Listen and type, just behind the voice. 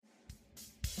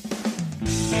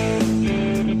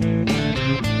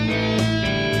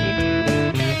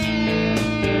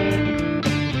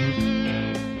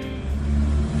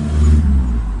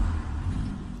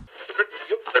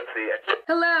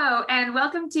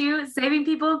to Saving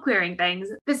People, Queering Things,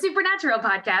 the supernatural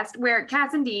podcast where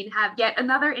Cass and Dean have yet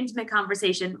another intimate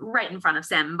conversation right in front of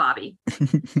Sam and Bobby.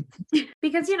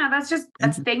 Because, that's just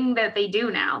a thing that they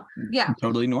do now. Yeah.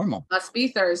 Totally normal. Must be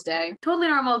Thursday. Totally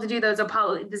normal to do those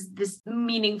this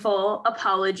meaningful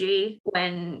apology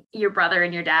when your brother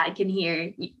and your dad can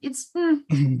hear. It's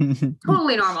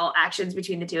totally normal actions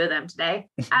between the two of them today,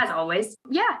 as always.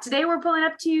 Yeah, today we're pulling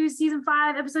up to season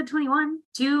 5, episode 21,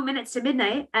 2 minutes to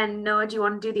midnight. And Noah, do you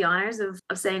want to do the honors of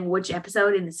saying which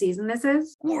episode in the season this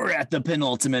is? We're at the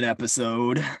penultimate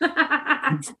episode.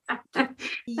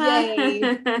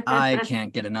 Yay. I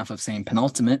can't get enough of saying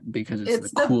penultimate because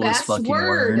it's the coolest best fucking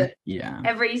word. Yeah.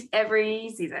 Every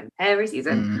season.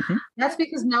 Mm-hmm. That's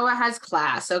because Noah has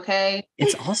class, okay?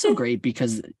 It's also great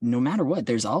because no matter what,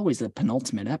 there's always a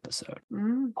penultimate episode.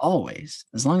 Always.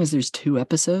 As long as there's 2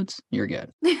 episodes, you're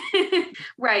good.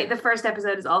 Right. The first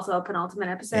episode is also a penultimate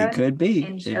episode. It could be.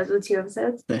 In shows with 2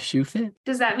 episodes. The shoe fit.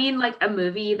 Does that mean like a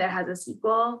movie that has a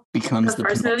sequel Becomes the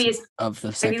first movie is of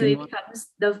the second one? Becomes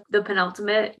the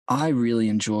penultimate? I really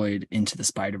enjoyed Into the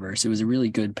Spider-Verse. It was a really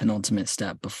good penultimate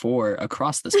step before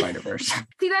Across the Spider-Verse.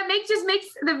 See, that makes it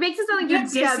sound like you're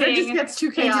dissing. Yeah, that just gets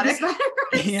too chaotic.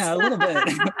 Yeah, a little bit.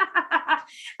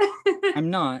 I'm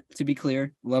not, to be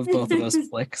clear. Love both of those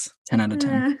flicks. 10 out of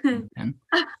 10. 10.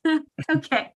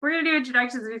 Okay, we're going to do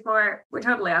introductions before we're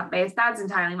totally off base. That's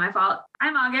entirely my fault.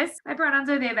 I'm August. My pronouns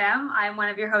are they, them. I'm one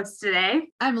of your hosts today.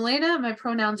 I'm Elena. My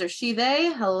pronouns are she,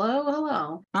 they.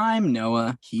 Hello. I'm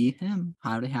Noah. He, him.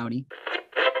 Howdy, howdy.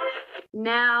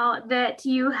 Now that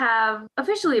you have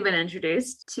officially been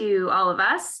introduced to all of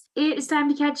us, it is time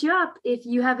to catch you up. If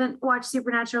you haven't watched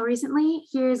Supernatural recently,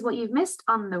 here's what you've missed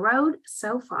on the road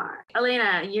so far.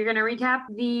 Elena, you're going to recap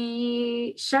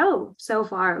the show so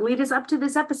far. Lead us up to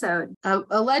this episode.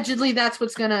 Allegedly, that's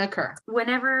what's going to occur.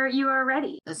 Whenever you are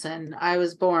ready. Listen, I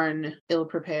was born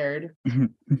ill-prepared.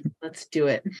 Let's do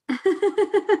it.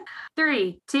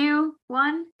 3, 2,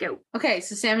 1, go. Okay,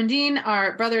 so Sam and Dean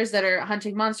are brothers that are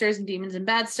hunting monsters and demons and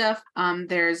bad stuff.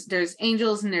 There's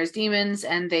angels and there's demons,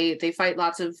 and they fight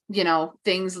lots of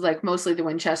things, like mostly the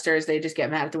Winchesters. They just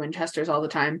get mad at the Winchesters all the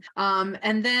time.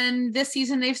 And then this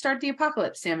season they've started the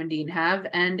apocalypse, Sam and Dean have,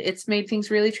 and it's made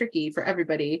things really tricky for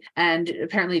everybody. And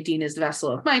apparently Dean is the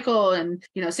vessel of Michael, and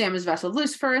Sam is vessel of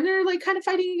Lucifer, and they're like kind of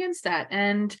fighting against that.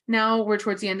 And now we're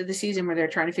towards the end of the season where they're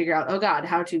trying to figure out, oh God,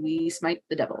 how do we smite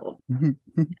the devil?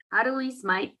 How do we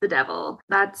smite the devil?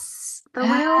 That's the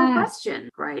real question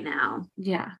right now.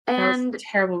 Yeah. And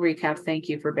terrible recap. Thank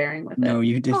you for bearing with it. No,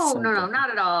 you did. Oh, so no, good. not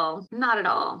at all. Not at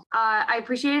all. I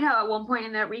appreciated how at one point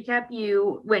in that recap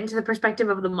you went into the perspective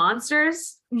of the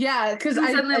monsters. Yeah, because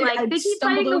I suddenly they keep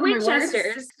fighting the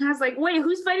Winchesters. And I was like, wait,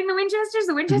 who's fighting the Winchesters?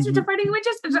 The Winchesters are fighting the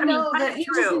Winchesters? No, the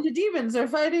angels and the demons are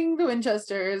fighting the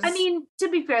Winchesters. I mean, to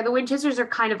be fair, the Winchesters are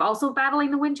kind of also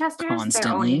battling the Winchesters.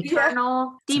 Constantly. They're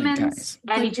eternal demons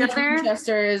and each other.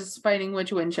 Winchester is fighting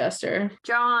which Winchester?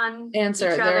 John.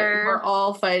 Answer. We're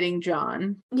all fighting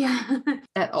John. Yeah.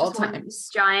 At all times.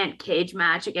 Giant cage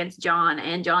match against John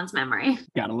and John's memory.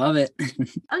 Gotta love it.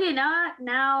 Okay,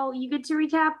 now you get to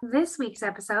recap this week's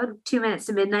episode, 2 minutes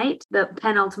to midnight, the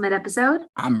penultimate episode.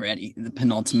 I'm ready. The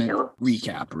penultimate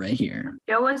recap right here.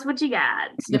 Show us what you got.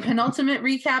 The penultimate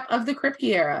recap of the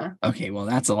Kripke era. Okay, well,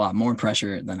 that's a lot more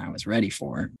pressure than I was ready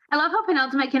for. I love how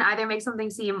penultimate can either make something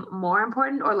seem more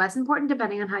important or less important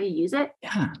depending on how you use it.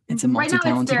 Yeah, it's a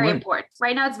multi-talented Right now, it's very word. important.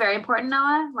 Right now, it's very important,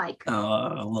 Noah. Like, a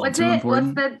little what's too it?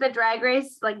 important. What's the drag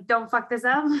race? Like, don't fuck this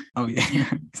up. Oh,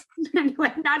 yeah.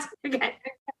 Anyway, not to forget.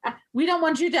 We don't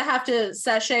want you to have to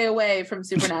sashay away from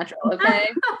Supernatural, okay?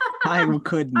 I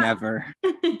could never.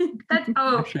 That's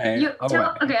Okay.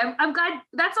 I'm glad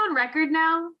that's on record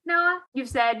now, Noah. You've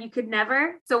said you could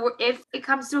never. So if it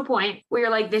comes to a point where you're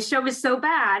like, this show is so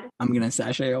bad, I'm gonna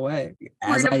sashay away.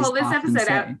 We're gonna pull this episode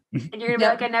out, and you're gonna be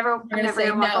like, I'm never say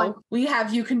no. We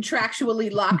have you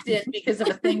contractually locked in because of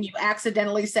a thing you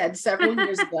accidentally said several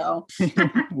years ago.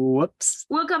 Whoops.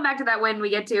 We'll come back to that when we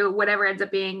get to whatever ends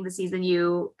up being the season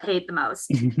you hate the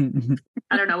most.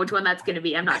 I don't know which one that's going to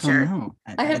be. I'm not sure.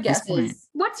 I have guesses.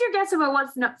 What's your guess about what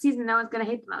season Noah's going to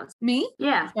hate the most? Me?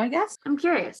 Yeah. My guess? I'm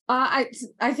curious. I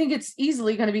think it's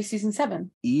easily going to be season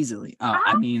 7. Easily. Oh,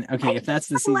 I mean, okay, if that's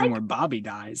the season where Bobby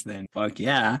dies, then fuck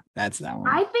yeah, that's that one.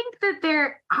 I think that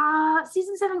they're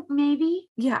season 7, maybe.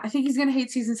 Yeah, I think he's going to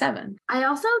hate season 7. I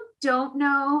also don't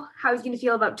know how he's going to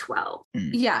feel about 12.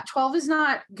 Yeah, 12 is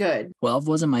not good. 12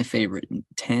 wasn't my favorite.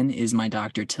 10 is my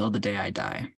doctor till the day I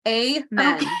die.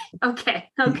 Amen. Okay.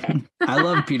 I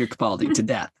love Peter Capaldi to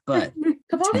death, but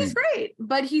Capaldi's Tennant. great,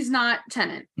 but he's not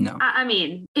Tennant. No. I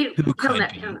mean, Who could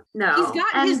be? no. He's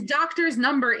got And his doctor's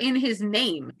number in his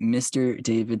name. Mr.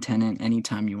 David Tennant,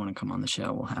 anytime you want to come on the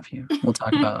show, we'll have you. We'll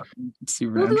talk about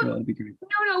Supernatural. That'd be great.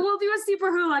 no, we'll do a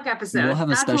Super Hulock episode. We'll have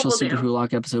a That's what special we'll Super do.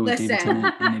 Hulock episode with David Listen.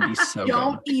 Tennant, and it'd be so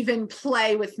Don't good. even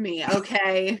play with me,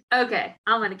 okay? Okay,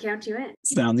 I'm gonna count you in.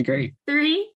 Sounds great.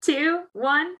 3, 2,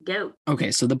 1, go.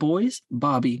 Okay, so the boys,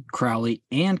 Bobby, Crowley,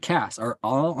 and Cass are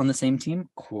all on the same team?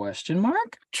 Question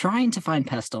mark? Trying to find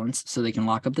Pestilence so they can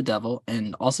lock up the devil,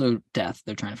 and also Death.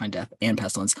 They're trying to find Death and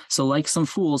Pestilence. So like some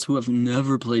fools who have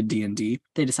never played D&D,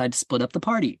 they decide to split up the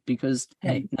party because,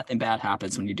 hey, nothing bad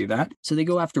happens when you do that. So they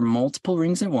go after multiple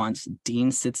rings at once.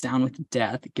 Dean sits down with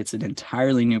Death, gets an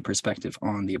entirely new perspective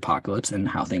on the apocalypse and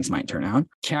how things might turn out.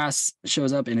 Cass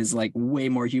shows up and is like way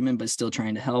more human, but still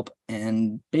trying to help,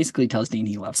 and basically tells Dean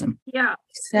he loves him. Yeah,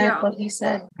 Said Yeah. what he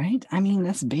said. Right? I mean,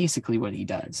 that's basically what he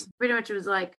does. pretty much it was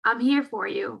like, I'm here for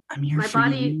you. I'm here My for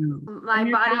body- you. My I'm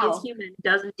your body pal. is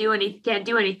human, can't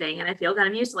do anything, and I feel kind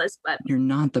of useless, but You're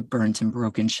not the burnt and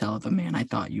broken shell of a man I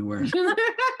thought you were.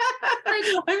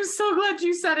 I'm so glad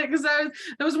you said it because that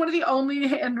was one of the only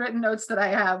handwritten notes that I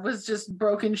have was just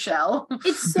broken shell.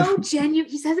 it's so genuine.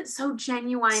 He says it so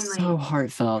genuinely. So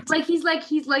heartfelt. Like he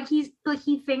thinks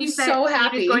He's that so Dean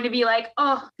happy. is going to be like,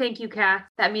 oh, thank you, Kath.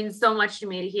 That means so much to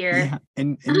me to hear. Yeah.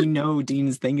 And you know Dean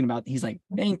is thinking about, he's like,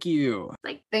 thank you.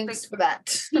 Like, Thanks for that.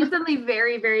 he's suddenly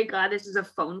very, very glad this is a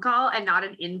phone call and not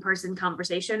an in-person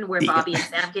conversation where Yeah. Bobby and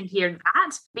Sam can hear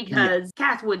that, because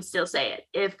Kath would still say it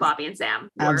if Bobby and Sam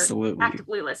were Absolutely.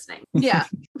 actively listening. Yeah,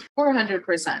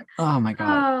 400%. Oh my God.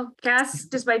 Oh, Cass,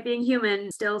 despite being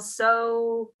human, still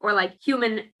so, or like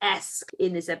human-esque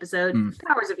in this episode. Mm.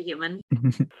 Powers of a human.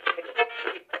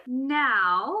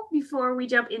 Now, before we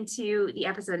jump into the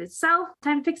episode itself,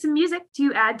 time to pick some music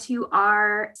to add to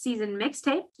our season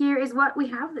mixtape. Here is what we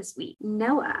have this week.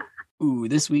 Noah. Ooh,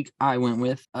 this week I went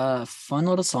with a fun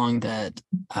little song that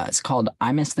it's called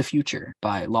I Miss the Future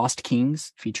by Lost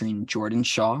Kings featuring Jordan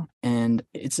Shaw. And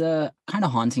it's a kind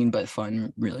of haunting but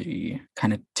fun, really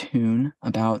kind of tune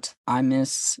about I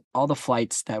miss all the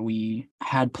flights that we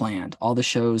had planned, all the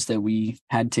shows that we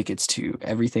had tickets to,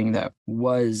 everything that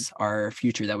was our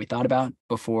future that we thought about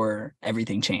before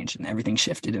everything changed and everything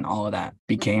shifted and all of that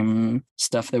became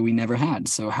stuff that we never had.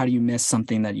 So how do you miss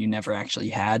something that you never actually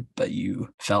had, but you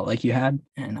felt like you had?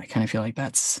 And I kind of feel like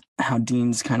that's how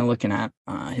Dean's kind of looking at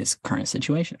his current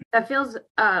situation. That feels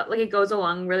like it goes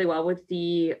along really well with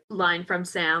the line from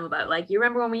Sam about like, you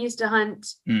remember when we used to hunt,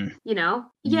 Mm. you know?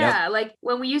 Yep. Yeah, like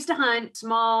when we used to hunt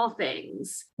small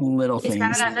things. Little It's things.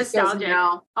 kind of that nostalgic,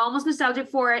 Now. almost nostalgic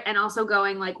for it, and also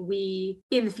going like, we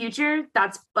in the future,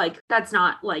 that's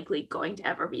not likely going to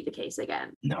ever be the case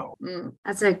again. No.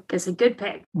 That's a good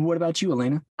pick. What about you,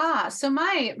 Elena? So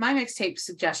my mixtape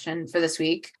suggestion for this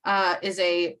week is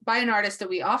by an artist that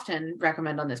we often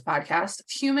recommend on this podcast,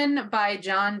 Human by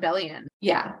John Bellion.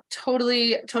 Yeah,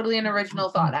 totally an original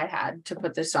thought I had to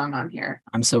put this song on here.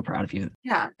 I'm so proud of you.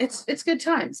 Yeah, it's good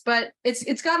times, but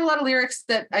it's got a lot of lyrics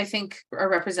that I think are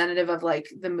representative of like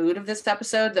the mood of this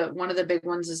episode. That one of the big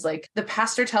ones is like, the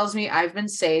pastor tells me I've been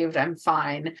saved, I'm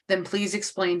fine. Then please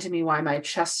explain to me why my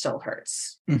chest still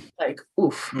hurts. Like,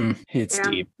 oof. Hits Yeah.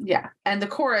 deep. Yeah. And the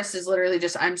chorus is literally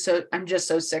just I'm just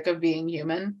so sick of being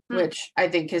human, which I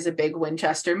think is a big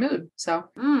Winchester mood. So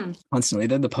Constantly.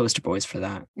 They're the poster boys for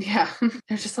that. yeah.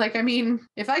 They're just like, I mean,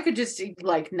 if I could just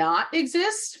like not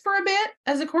exist for a bit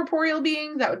as a corporeal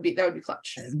being, that would be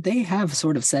clutch. They have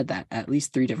sort of said that at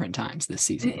least 3 different times this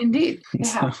season. Indeed.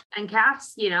 So, Yeah. And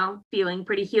Cass, feeling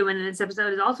pretty human in this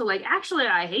episode, is also like, actually,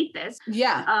 I hate this.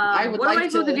 Yeah. I would what am like I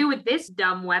supposed to do with this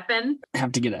dumb weapon?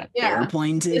 have to get an Yeah.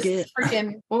 airplane This ticket.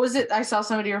 freaking, what was it? I saw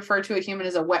somebody refer to a human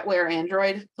as a wetware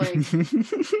android. Like,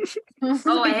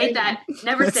 Oh, I hate that.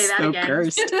 Never say that so again.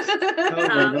 cursed.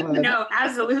 Oh my God. No,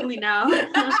 absolutely no.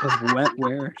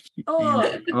 Wetware.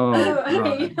 Oh. Oh,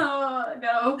 God.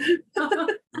 Oh, no.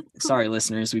 Sorry,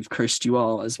 listeners. We've cursed you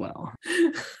all as well.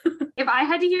 If I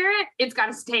had to hear it, it's got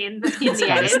to stay in the It's got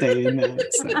to edit. stay in there.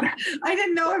 So, I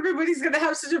didn't know everybody's gonna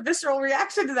have such a visceral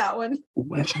reaction to that one.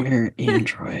 wetware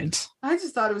androids. I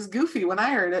just thought it was goofy when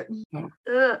I heard it.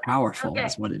 Ugh. Powerful Okay.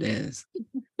 is what it is.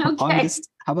 Okay. August,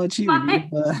 how about you? Bye.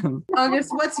 August,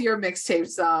 what's your mixtape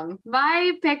song?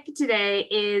 My pick today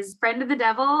is Friend of the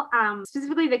Devil,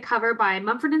 specifically the cover by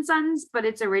Mumford & Sons, but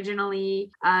it's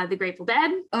originally The Grateful Dead.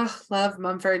 Oh, love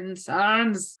Mumford and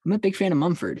Sons. I'm a big fan of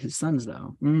Mumford. His sons,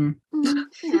 though.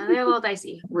 Yeah, they're a little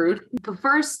dicey. Rude. The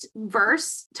first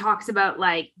verse talks about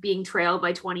like being trailed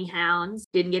by 20 hounds,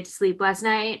 didn't get to sleep last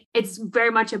night. It's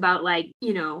very much about like,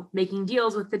 making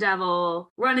deals with the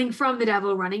devil, running from the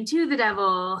devil, running to the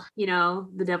devil,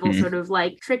 the devil sort of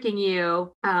like tricking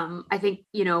you. I think,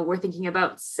 we're thinking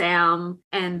about Sam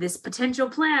and this potential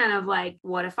plan of like,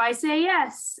 what if I say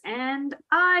yes and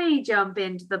I jump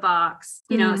into the box?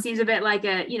 It seems a bit like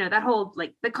that whole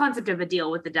like the concept of a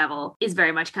deal with the devil is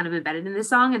very much kind of embedded in this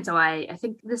song. And so I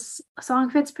think this song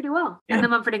fits pretty well. Yeah. And the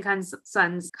Mumford and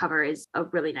Sons cover is a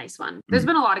really nice one. There's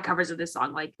been a lot of covers of this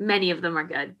song, like many of them are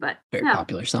good, but very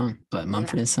popular song. But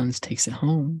Mumford and Sons takes it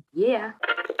home. Yeah.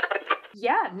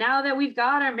 Yeah, now that we've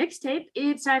got our mixtape,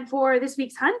 it's time for this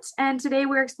week's hunt. And today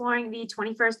we're exploring the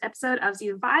 21st episode of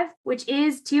season 5, which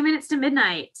is 2 Minutes to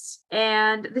Midnight.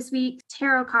 And this week's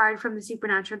tarot card from the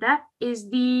Supernatural deck is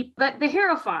the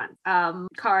Hierophant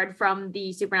card from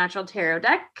the Supernatural Tarot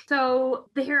deck. So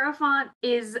the Hierophant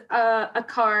is a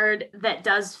card that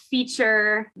does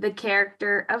feature the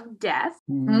character of Death.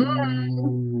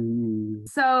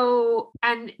 So,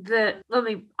 and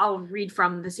I'll read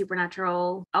from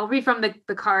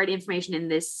the card information in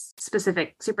this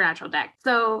specific Supernatural deck.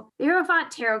 So, the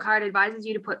Hierophant Tarot card advises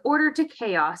you to put order to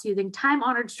chaos using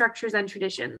time-honored structures and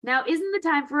traditions. Now isn't the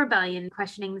time for rebellion,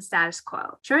 questioning the status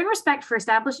quo. Showing respect for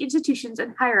established institutions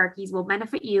and hierarchies will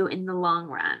benefit you in the long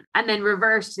run. And then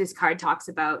reversed, this card talks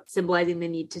about symbolizing the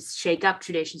need to shake up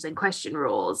traditions and question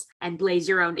rules and blaze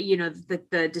your own,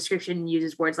 the description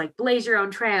uses words like blaze your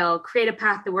own trail, create a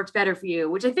path that works better for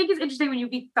you, which I think is interesting when you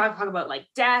talk about like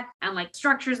death and like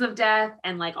structures of death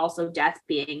and like also death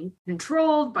being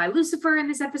controlled by Lucifer in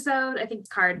this episode. I think this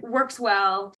card works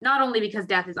well, not only because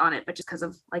death is on it, but just because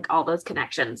of like all those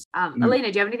connections.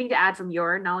 Elena, do you have anything to add from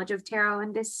your knowledge of tarot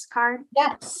in this card?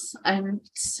 Yes, I'm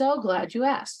so glad you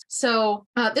asked. So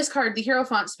this card, the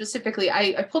Hierophant specifically,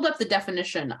 I pulled up the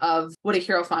definition of what a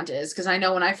Hierophant is, because I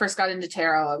know when I first got into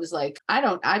tarot, I was like,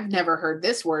 I've never heard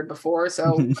this word before.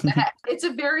 So what the heck? It's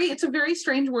a very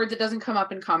strange word that doesn't come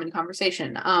up in common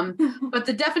conversation. But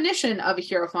the definition of a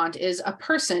Hierophant is a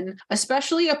person,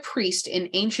 especially a priest in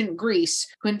ancient Greece,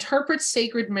 who interprets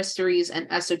sacred mysteries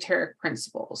and esoteric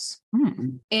principles.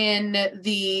 In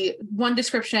the one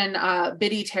description,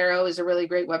 Biddy Tarot is a really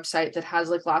great website that has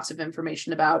like lots of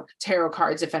information about tarot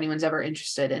cards if anyone's ever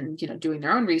interested in, doing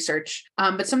their own research.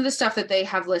 But some of the stuff that they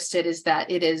have listed is that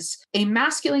it is a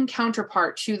masculine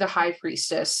counterpart to the High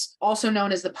Priestess, also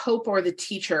known as the Pope or the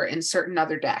Teacher in certain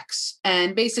other decks.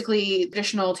 And basically,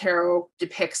 traditional tarot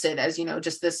depicts it as,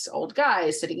 just this old guy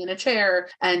sitting in a chair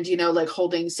and, like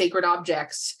holding sacred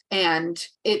objects. And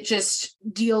it just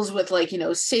deals with like,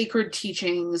 sacred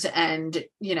teachings and,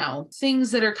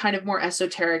 things that are kind of more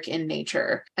esoteric in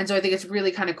nature. And so I think it's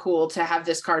really kind of cool to have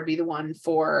this card be the one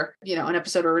for, an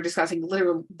episode where we're discussing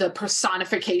literally the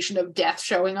personification of death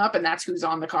showing up, and that's who's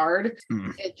on the card.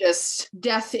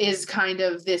 Death is kind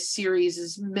of this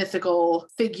series' mythical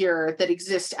figure that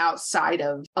exists outside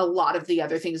of a lot of the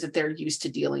other things that they're used to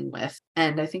dealing with.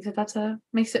 And I think that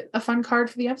makes it a fun card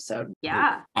for the episode.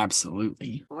 Yeah.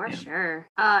 Absolutely. For sure.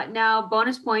 Now,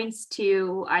 bonus points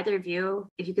to either of you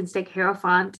if you can stick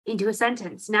Hierophant into a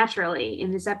sentence naturally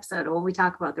in this episode when we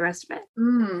talk about the rest of it.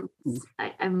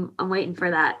 I'm waiting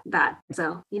for that.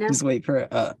 So, Just wait for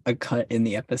a cut in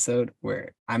the episode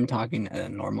where I'm talking at a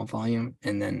normal volume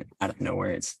and then out of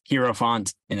nowhere it's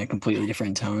Hierophant in a completely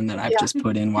different tone that I've just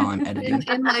put in while I'm editing.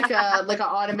 In like an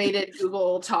automated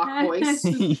Google talk voice.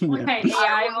 Okay,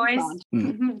 AI voice.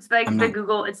 It's like the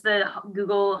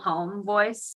Google Home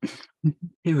voice.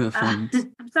 Hierophant.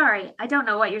 I'm sorry, I don't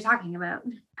know what you're talking about.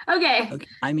 Okay.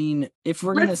 I mean, if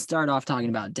we're going to start off talking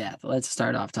about death, let's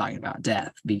start off talking about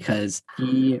death because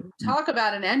he talk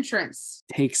about an entrance.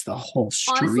 Takes the whole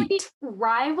street. Honestly,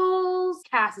 rivals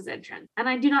Cass's entrance. And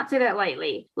I do not say that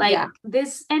lightly.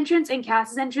 This entrance and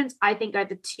Cass's entrance, I think are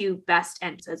the two best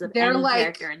entrances of any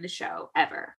character in the show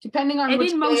ever. Depending on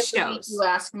which in most shows you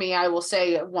ask me, I will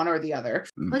say one or the other.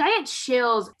 Like I get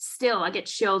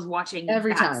chills watching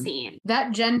every that time. scene.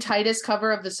 That Jen Titus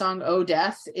cover of the song "Oh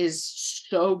Death" is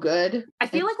so good. I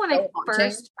feel like when I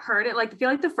first heard it,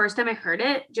 the first time I heard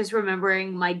it, just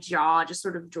remembering my jaw just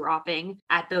sort of dropping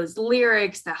at those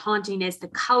lyrics, the hauntiness, the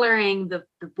coloring, the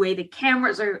way the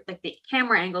cameras are, like the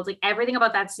camera angles, like everything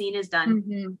about that scene is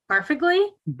done perfectly.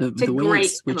 The way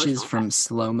it switches from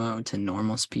slow-mo to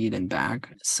normal speed and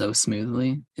back so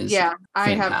smoothly is I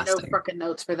have no fucking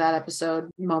notes for that episode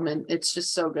moment. It's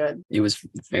just so good. It was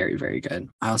very, very good.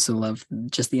 I also love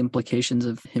just the implications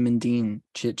of him and Dean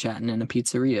chit-chatting in a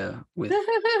pizzeria with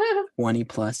 20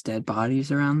 plus dead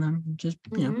bodies around them. Just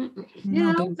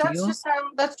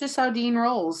that's just how Dean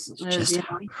rolls. It's just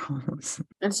how he rolls.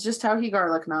 It's just how he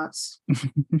garlic knots.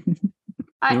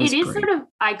 It is great. sort of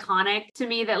iconic to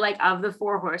me that, like, of the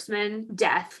four horsemen,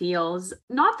 Death feels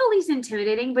not the least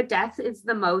intimidating, but Death is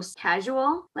the most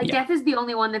casual. Like, Yeah. Death is the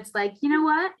only one that's like, you know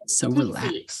what? So Take a seat.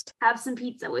 relaxed. Have some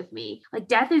pizza with me. Like,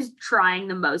 Death is trying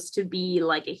the most to be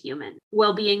like a human,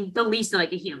 while being the least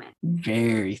like a human.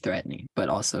 Very threatening, but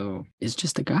also is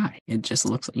just a guy. It just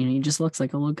looks, he just looks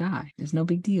like a little guy. It's no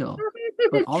big deal.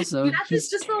 But also, Death he's is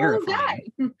just a little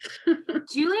terrifying. guy.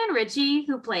 Julian Ritchie,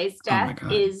 who plays Oh my Death,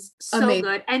 God. is so Amazing.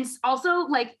 good. And also,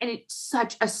 like, and it's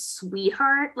such a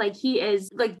sweetheart. Like, he is,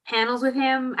 like, panels with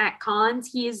him at cons.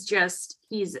 He's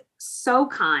so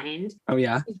kind. Oh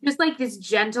yeah. He's just like this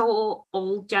gentle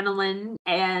old gentleman,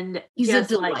 and He's a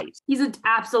just like delight. he's an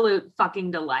absolute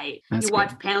fucking delight. That's You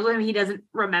watch good. panels with him, he doesn't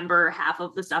remember half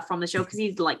of the stuff from the show because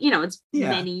he's like, you know, it's Yeah.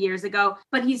 many years ago,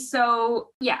 but he's so,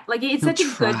 yeah, like it's He'll such a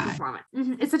good try. performance.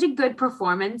 It's such a good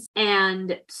performance,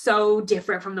 and so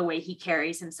different from the way he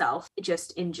carries himself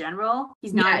just in general.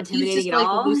 He's not He's intimidating just at like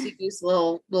all. a loosey goose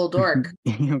little dork.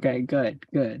 Okay, good.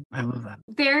 I love that.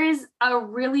 There is a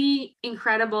really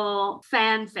incredible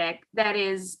fanfic that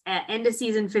is end of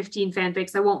season 15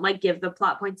 fanfics. I won't like give the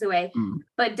plot points away,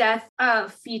 but Death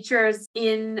features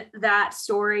in that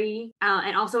story,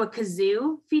 and also a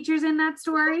kazoo features in that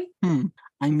story.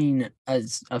 I mean,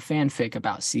 as a fanfic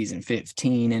about season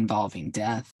 15 involving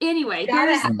Death. Anyway, Gotta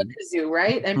there's have a kazoo,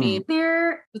 right? I mean,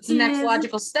 there it's the next is-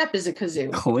 logical step is a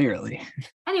kazoo. Clearly.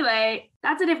 Anyway,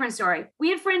 that's a different story.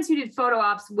 We had friends who did photo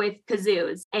ops with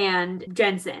kazoos and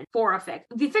Jensen for a fic.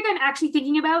 The fic I'm actually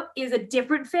thinking about is a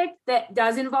different fic that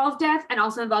does involve Death and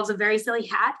also involves a very silly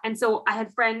hat. And so I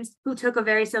had friends who took a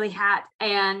very silly hat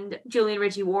and Julian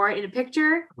Ritchie wore it in a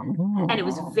picture, and it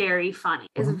was very funny.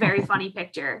 It was a very funny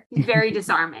picture. He's very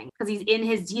disarming because he's in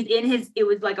his it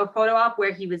was like a photo op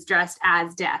where he was dressed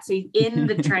as Death. So he's in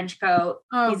the trench coat.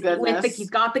 Oh, He's he's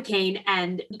got the cane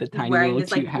and The he's tiny wearing little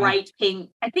this like cute hat. bright pink.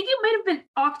 I think it might have been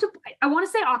octopus. I want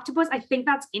to say octopus. I think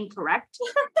that's incorrect.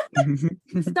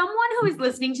 Someone who is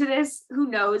listening to this who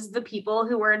knows the people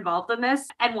who were involved in this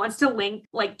and wants to link,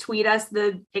 like, tweet us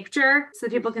the picture so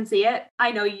that people can see it.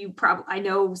 I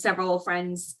know several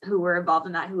friends who were involved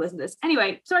in that who listen to this.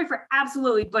 Anyway, sorry for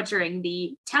absolutely butchering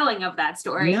the telling of that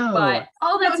story. No. But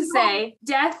all that to No. say,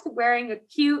 Death wearing a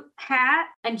cute hat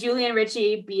and Julian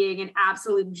Ritchie being an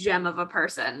absolute gem of a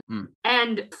person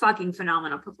and fucking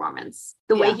phenomenal performance.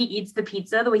 The way Yeah. he eats the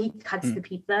pizza, the way he cuts the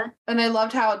pizza. And I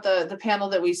loved how the panel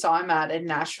that we saw him at in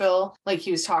Nashville, like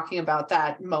he was talking about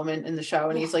that moment in the show.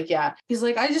 And he's like,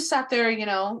 I just sat there,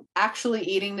 actually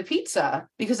eating the pizza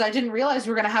because I didn't realize we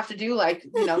were going to have to do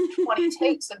 20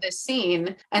 takes of this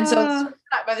scene. And so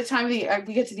by the time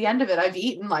we get to the end of it, I've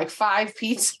eaten like 5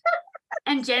 pizzas.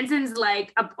 And Jensen's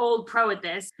like an old pro at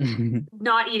this,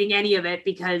 not eating any of it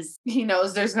because He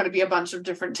knows there's going to be a bunch of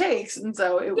different takes. And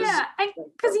so it was. yeah,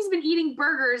 because he's been eating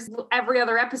burgers every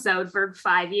other episode for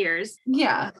 5 years.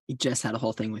 Yeah. He just had a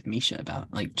whole thing with Misha about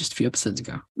just a few episodes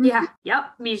ago. Yeah,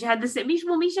 yep. Misha had the same.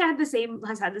 Misha had the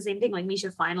same thing. Like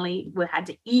Misha finally had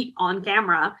to eat on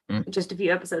camera just a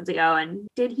few episodes ago. And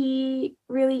did he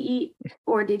really eat,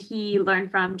 or did he learn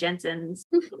from Jensen's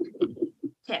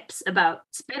tips about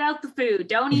spit out the food,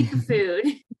 don't eat the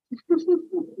food?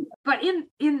 But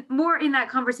in that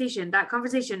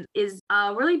conversation is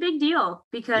a really big deal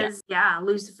because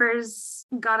Lucifer's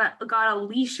got a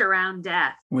leash around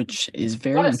Death, which is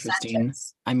very What a interesting.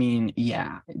 sentence. I mean,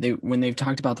 when they've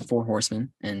talked about the 4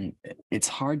 horsemen, and it's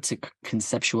hard to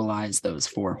conceptualize those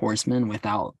 4 horsemen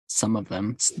without some of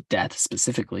them, Death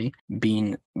specifically,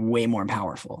 being way more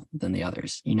powerful than the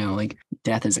others.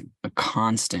 Death is a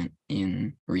constant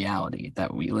in reality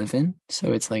that we live in.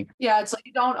 So it's like, It's like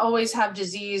you don't always have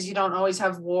disease, you don't always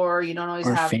have war, you don't always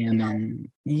or have famine.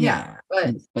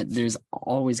 But there's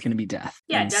always going to be death.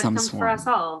 Yeah, in death some comes form. for us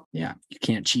all. Yeah, you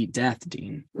can't cheat death,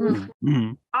 Dean. Mm.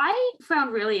 Mhm. I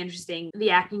found really interesting the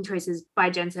acting choices by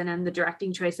Jensen and the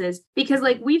directing choices because,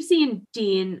 we've seen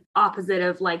Dean opposite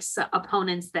of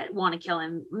opponents that want to kill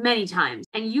him many times,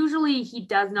 and usually he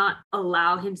does not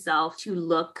allow himself to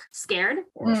look scared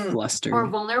Or flustered. or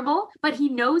vulnerable. But he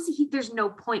knows there's no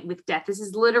point with death. This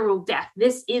is literal death.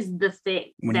 This is the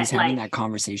thing. When that, he's having that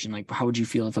conversation, how would you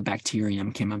feel if a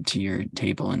bacterium came up to your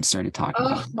table and started talking? Oh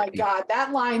about my God,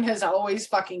 that line has always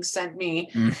fucking sent me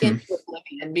Mhm. into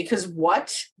oblivion because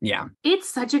what? Yeah. It's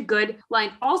such a good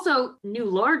line. Also, new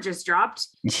lore just dropped.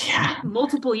 Yeah.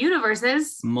 Multiple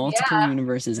universes. Multiple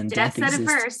universes, and Death death said it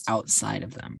exists first. outside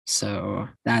of them. So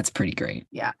that's pretty great.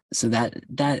 Yeah. So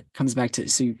that comes back to,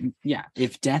 so yeah,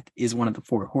 if death is one of the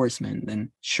four horsemen,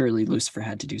 then surely Lucifer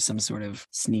had to do some sort of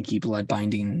sneaky blood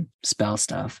binding spell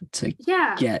stuff to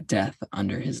Yeah. get death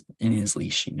in his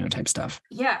leash, type stuff.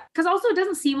 Yeah. Because also it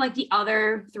doesn't seem like the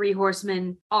other three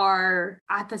horsemen are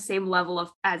at the same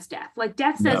level as death. Like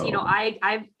death says, No.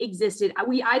 I've existed.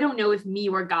 I don't know if me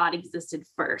or God existed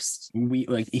first.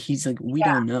 He's like, we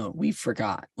don't know. We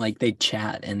forgot. Like they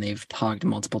chat and they've talked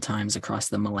multiple times across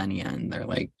the millennia, and they're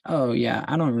like, oh yeah,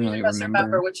 I don't really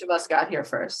remember. which of us got here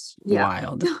first. Yeah.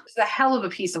 Wild. It's a hell of a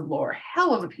piece of lore.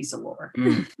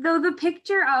 Mm. Though the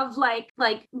picture of like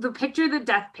the picture that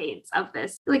death paints of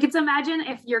this, like it's imagine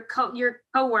if your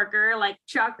coworker, like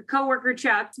coworker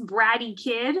Chuck's bratty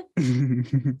kid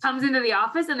comes into the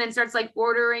office and then starts like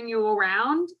ordering you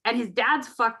around, and his dad's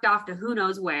fucked off to who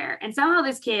knows where, and somehow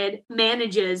this kid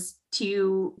manages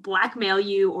to blackmail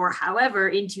you or however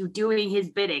into doing his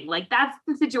bidding. Like that's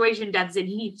the situation Death's in.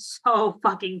 He's so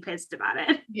fucking pissed about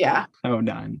it. Yeah. So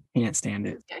done. Can't stand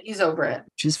it. Yeah, he's over it.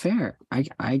 Which is fair.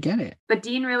 I get it. But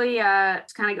Dean really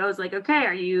just kind of goes like,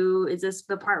 okay, is this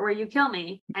the part where you kill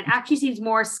me? And actually seems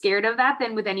more scared of that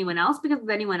than with anyone else, because with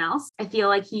anyone else, I feel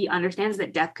like he understands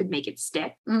that death could make it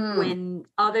stick. Mm. When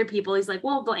other people, he's like,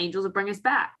 well, the angels will bring us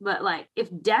back. But like, if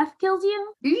death kills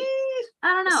you, I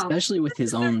don't know. Especially with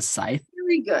his own scythe.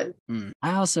 Very good.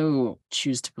 I also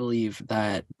choose to believe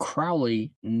that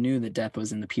Crowley knew that death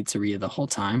was in the pizzeria the whole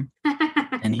time.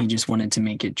 And he just wanted to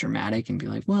make it dramatic and be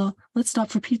like, well, let's stop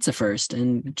for pizza first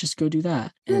and just go do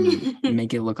that. And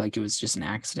make it look like it was just an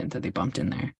accident that they bumped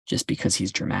in there just because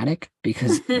he's dramatic.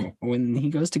 Because when he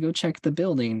goes to go check the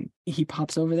building, he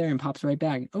pops over there and pops right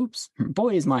back. Oops.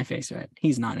 Boy, is my face red.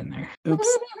 He's not in there.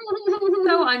 Oops.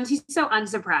 He's so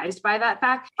unsurprised by that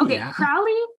fact. Okay, Yeah.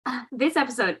 Crowley, this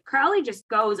episode, Crowley just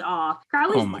goes off.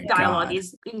 Crowley's Oh my dialogue God.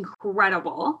 is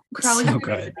incredible. Crowley's So very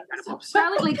good. Incredible.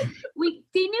 Crowley, like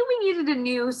they knew we needed a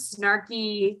new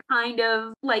snarky kind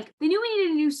of like they knew we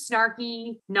needed a new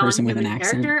snarky Person with an non-human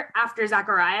accent. character after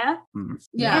Zachariah,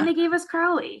 Yeah. and they gave us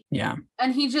Crowley. Yeah.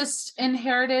 And he just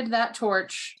inherited that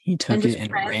torch. He took And it just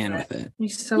and ran ran with with it.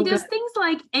 He's so He good. does things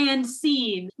like and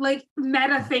scene, like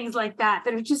meta things like that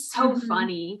are just so Mhm.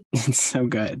 funny. It's so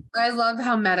good. I love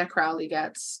how meta Crowley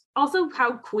gets. Also,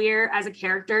 how queer as a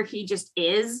character he just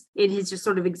is in his just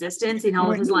sort of existence in all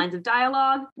of his lines of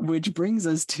dialogue. Which brings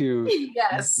us to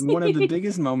Yes. one of the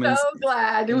biggest moments. So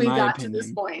glad in we my got to opinion.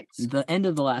 this point. The end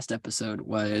of the last episode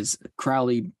was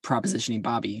Crowley propositioning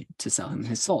Bobby to sell him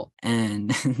his soul.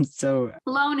 And so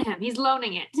Loan him. He's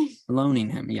loaning it. loaning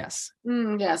him, yes,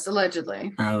 Yes,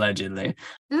 allegedly. allegedly.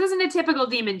 This isn't a typical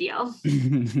demon deal.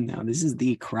 No, this is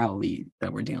the Crowley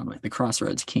that we're dealing with, the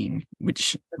Crossroads King,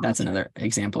 which that's another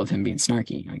example of him being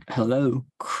snarky. Like, hello,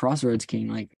 Crossroads King,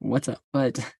 like, what's up?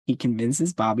 But he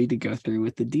convinces Bobby to go through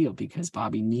with the deal because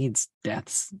Bobby needs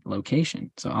Death's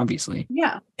location. So obviously.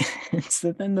 Yeah.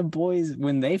 So then the boys,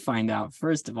 when they find out,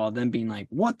 first of all, them being like,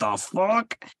 what the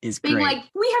fuck is Being great. like,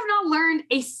 we have not learned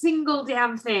a single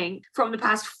damn thing from the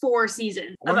past 4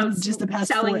 seasons Or about just the past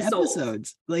selling 4 souls.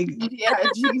 episodes. Like, Yeah.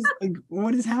 geez, like,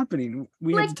 what is happening?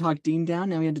 We had to talk Dean down,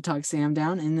 now we had to talk Sam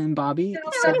down, and then Bobby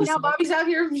said this- Now Bobby's out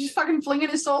here just fucking flinging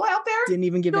his soul out there. didn't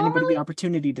even give anybody Normally- the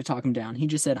opportunity to talk him down. He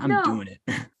just said, I'm No. doing it.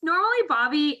 Normally,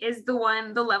 Bobby is the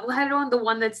level-headed one, the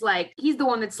one that's like, he's the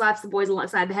one that slaps the boys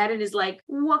alongside the head and is like,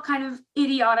 what kind of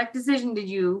idiotic decision did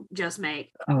you just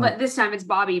make? Oh. But this time it's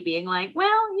Bobby being like, well,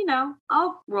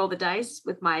 I'll roll the dice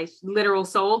with my literal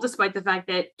soul, despite the fact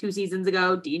that 2 seasons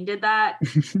ago, Dean did that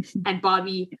and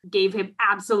Bobby gave him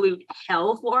absolute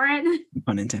hell for it.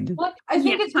 Pun intended. Well, I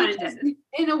think Yes, it's pun because,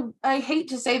 intended. I hate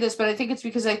to say this, but I think it's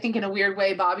because I think in a weird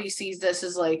way Bobby sees this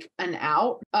as like an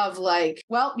out of like,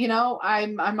 well,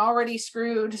 I'm already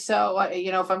screwed, so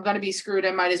if I'm going to be screwed,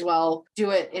 I might as well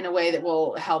do it in a way that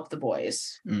will help the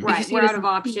boys. Mm. Right, Because he we're out of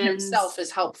doesn't see options. himself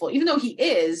as helpful, even though he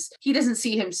doesn't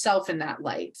see himself in that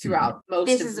light throughout most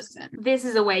This of is the season. this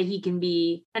is a way he can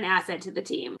be an asset to the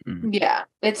team. Yeah,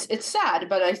 it's sad,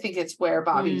 but I think it's where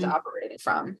Bobby's Mm. operating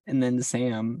from. And then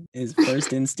Sam, his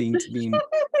first instinct being,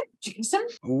 Jason?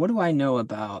 what do I know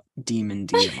about demon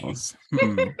deals? I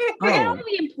know Oh,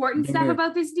 the important stuff they're-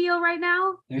 about this deal right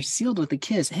now. they're sealed with a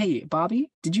kiss. Hey, Bobby,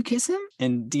 did you kiss him?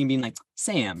 And Dean being like,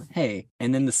 Sam, hey.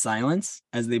 And then the silence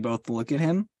as they both look at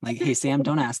him, like, hey, Sam,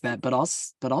 don't ask that. But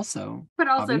also,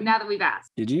 Bobby, now that we've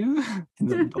asked. did you? And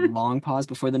the long pause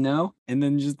before the no, and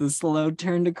then just the slow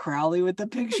turn to Crowley with the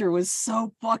picture was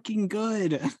so fucking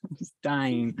good. I was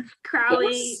dying. Crowley, It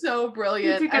was so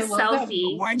brilliant. he took a I love that.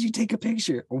 selfie. Why'd you take a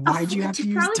picture? Why'd you have to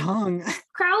use Crowley- tongue?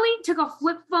 Crowley took a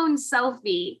flip phone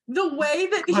selfie. The way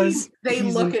that Because they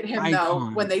he's look an at him icon. though,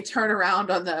 when they turn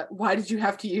around on the why did you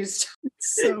have to use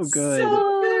So good.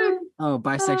 So good. Oh,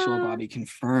 bisexual Uh, Bobby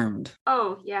confirmed.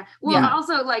 Oh yeah. Well, Yeah.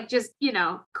 also like just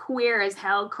queer as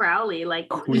hell Crowley. Like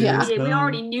Queer Yeah. as we hell.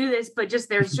 already knew this, but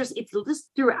just it's just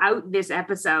throughout this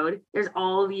episode. There's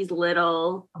all these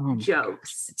little Oh my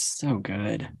jokes, It's so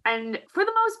good. and for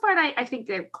the most part, I think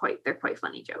they're quite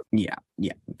funny jokes.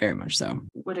 Yeah, very much so.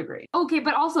 Would agree. Okay,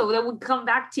 but also that we come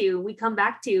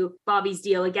back to Bobby's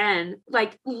deal again,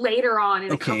 like later on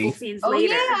in a Okay. couple scenes Oh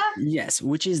later. yeah. Yes,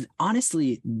 which is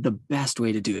honestly the best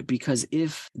way to do it, because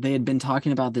if they had been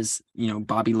talking about this,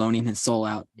 Bobby loaning his soul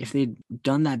out, if they'd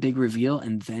done that big reveal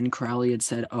and then Crowley had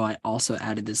said, oh, I also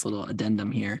added this little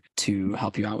addendum here to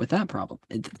help you out with that problem.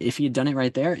 If he had done it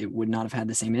right there, it would not have had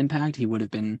the same impact. He would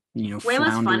have been, Way less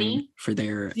floundering funny. for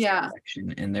their Yeah.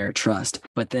 affection and their trust.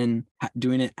 But then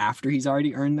doing it after he's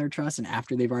already earned their trust and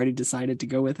after they've already decided to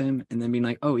go with him, and then being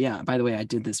like, oh yeah, by the way, I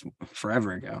did this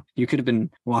forever ago. You could have been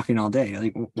walking all day.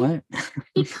 Like, what?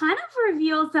 It kind of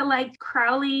reveals that like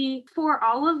Crowley, for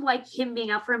all of like him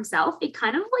being out for himself, it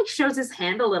kind of like shows his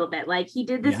hand a little bit. Like he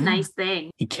did this Yeah. nice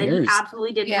thing He that cares. he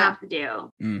absolutely didn't Yeah. have to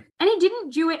do. Mm. And he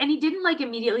didn't do it, and he didn't like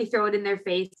immediately throw it in their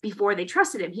face before they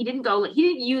trusted him. He didn't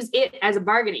use it as a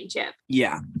bargaining chip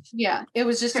Yeah, Yeah. It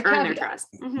was just to a earn their caveat. trust.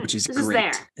 Mhm. which is This great.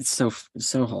 there. It's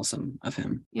so wholesome of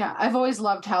him. Yeah. I've always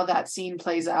loved how that scene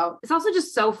plays out. It's also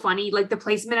just so funny, like the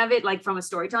placement of it, like from a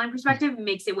storytelling perspective,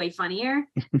 makes it way funnier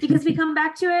because we come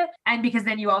back to it. And because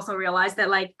then you also realize that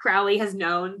like Crowley has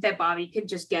known that Bobby could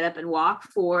just get up and walk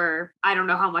for, I don't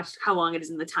know how long it is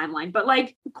in the timeline, but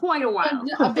like quite a while.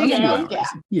 A big Yeah. enough gap.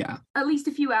 Yeah. At least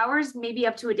a few hours, maybe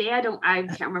up to a day. I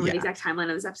can't remember Yeah. the exact timeline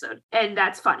of this episode. And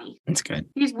that's funny. It's good.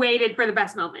 He just waited for the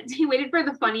best moment. He waited for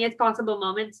the funniest possible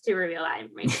moments to reveal that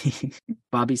information.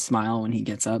 Bobby's smile when he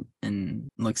gets up and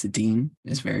looks at Dean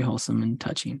is very wholesome and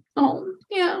touching. Oh,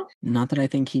 yeah. Not that I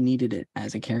think he needed it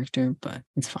as a character, but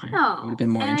it's fine. No, It would have been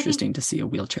more and I think- interesting to see a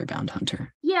wheelchair-bound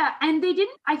hunter. Yeah, and they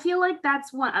didn't. I feel like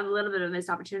that's a little bit of a missed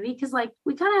opportunity because, like,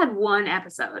 we kind of had one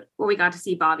episode where we got to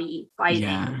see Bobby fighting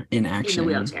Yeah, in in action. the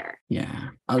wheelchair, Yeah.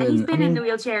 and he's been I in mean, the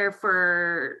wheelchair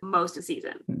for most of the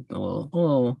season. a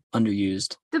little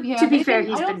underused. Yeah, To be they fair,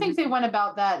 didn't- I don't think they went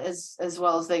about that as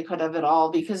well as they could have at all,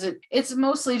 because it's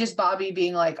mostly just Bobby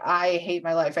being like, I hate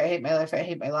my life, I hate my life, I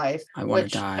hate my life. I want to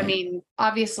Which, die. I mean,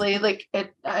 obviously, like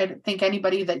I think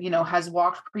anybody that has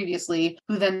walked previously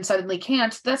who then suddenly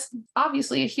can't, that's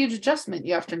obviously a huge adjustment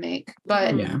you have to make.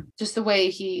 But Yeah. just the way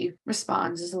he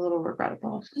responds is a little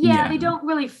regrettable. Yeah, Yeah. they don't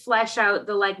really flesh out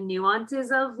the like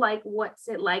nuances of like what's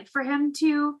it like for him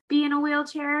to be in a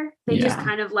wheelchair. They just Yeah.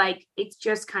 kind of like it's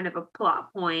just kind of a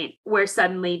plot point where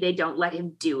suddenly they don't let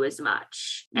him do as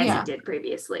much as Yeah. he did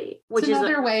previously, Which which it's is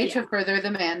another way yeah. to further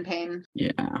the man pain.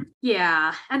 Yeah.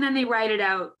 Yeah, and then they write it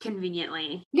out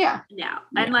conveniently Yeah. now,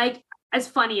 Yeah. and like as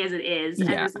funny as it is, and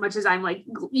Yeah. as much as I'm like,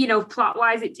 plot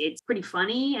wise, it's pretty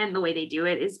funny, and the way they do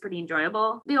it is pretty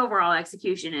enjoyable. The overall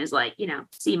execution is like,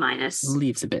 C minus.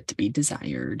 Leaves a bit to be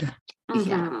desired.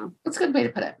 Yeah. Mhm. That's a good way to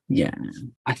put it. Yeah.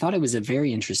 I thought it was a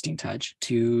very interesting touch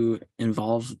to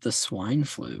involve the swine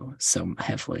flu so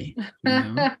heavily.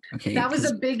 Okay. That was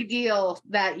 'cause- a big deal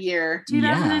that year,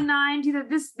 2009.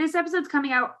 This episode's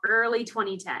coming out early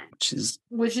 2010. which is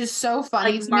which is so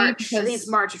funny Like to March. me I think it's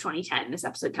because March of 2010. This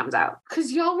episode comes out.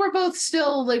 y'all were both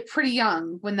still like pretty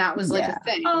young when that was like Yeah. a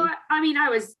thing. Oh, I mean, I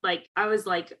was like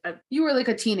a You were like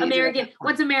a teenager. at American. that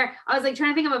point. I was like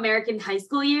trying to think of American high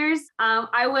school years.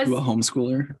 I was you a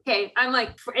homeschooler. okay. I'm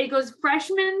like it goes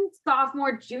freshman,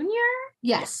 sophomore, junior.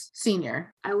 Yes,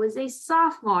 senior. I was a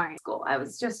sophomore in school. I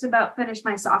was just about finished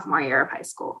my sophomore year of high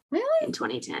school Really? in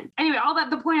 2010. Anyway,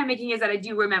 the point I'm making is that I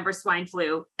do remember swine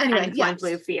flu Anyway, and swine yes.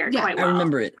 flu fear Yeah, quite I well.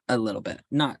 remember it a little bit,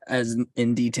 not as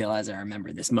in detail as I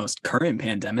remember this most current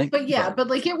pandemic. But yeah, but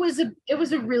like it was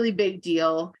a really big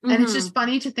deal. And it's Mhm. just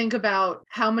funny to think about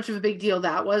how much of a big deal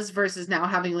that was versus now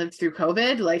having lived through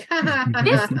COVID. Like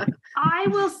I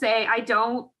will say I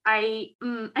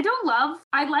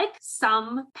like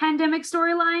some pandemic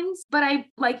storylines, but I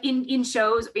like in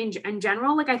shows in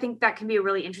general, like I think that can be a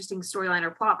really interesting storyline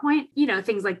or plot point. You know,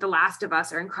 things like The Last of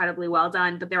Us are incredibly well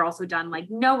done, but they're also done like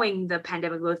knowing the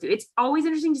pandemic will go through. It's always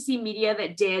interesting to see media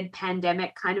that did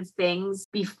pandemic kind of things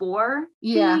before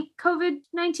the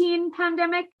COVID-19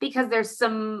 pandemic, because there's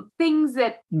some things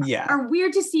that are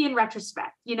weird to see in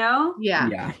retrospect, you know?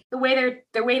 Yeah. The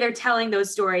way they're telling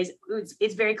those stories,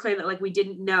 it's very clear that like we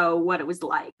didn't know what it was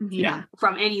like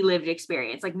from any lived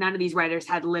experience. Like none of these writers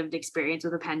had lived experience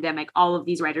with a pandemic. All of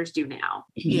these writers do now.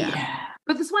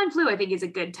 But the swine flu, I think, is a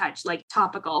good touch, like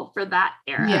topical for that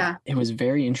era. Yeah. It was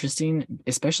very interesting,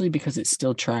 especially because it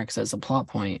still tracks as a plot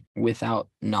point without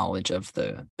knowledge of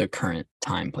the current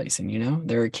time placing, you know?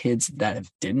 There are kids that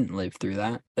didn't live through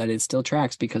that it still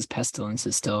tracks because pestilence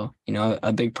is still, you know,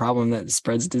 a big problem that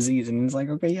spreads disease. And it's like,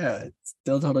 okay, yeah, it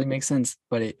still totally makes sense.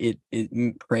 But it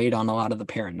preyed on a lot of the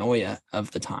paranoia of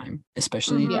the time,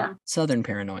 especially Southern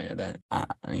paranoia that,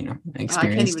 you know, experienced.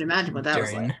 I can't even imagine what that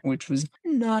was like. Which was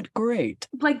not great.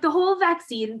 Like the whole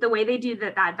vaccine, the way they do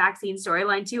that vaccine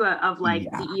storyline too, of like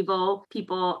the evil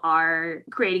people are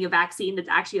creating a vaccine that's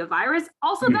actually a virus.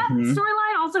 Also, that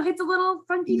storyline also hits a little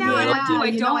funky now.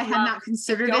 I had not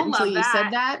considered it until you said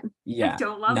that. Yeah, I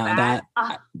don't love that.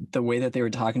 The way that they were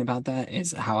talking about that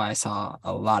is how I saw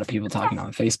a lot of people talking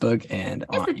on Facebook and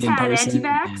in person.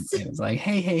 And it was like,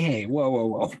 hey,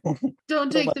 whoa.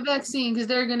 Don't take the vaccine because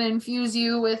they're going to infuse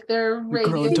you with their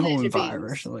Grotone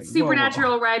virus. Like,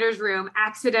 Supernatural writer's room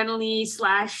accidentally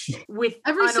 / with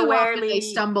every unawarely so often they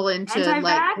stumble into anti-vax?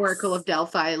 like Oracle of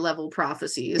Delphi level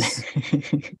prophecies.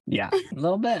 Yeah, a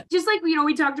little bit. Just like, you know,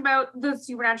 we talked about the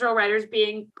Supernatural writers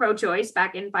being pro-choice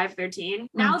back in 513.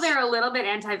 Now they're a little bit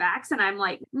anti-vax, and I'm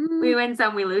like, we win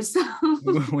some, we lose some.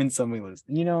 We win some, we lose.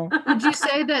 You know? Would you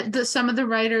say that some of the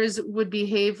writers would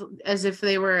behave as if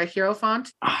they were a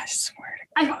Hierophant? I swear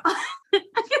to God. I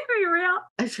can be real.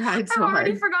 I tried so I've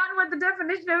already hard. forgotten what the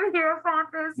definition of a hierophant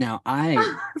is. Now,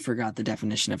 I forgot the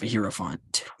definition of a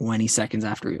hierophant 20 seconds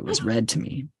after it was read to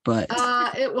me, but...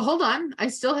 hold on. I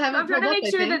still haven't I'm trying to make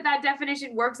sure that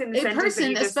definition works in the sentence person, that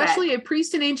you just especially said. a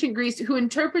priest in ancient Greece who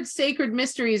interprets sacred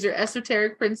mysteries or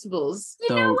esoteric principles.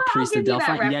 You know what? Priest I'll of give you that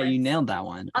Delphi, yeah, you reference. nailed that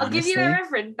one. I'll give you that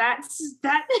reference.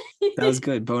 That was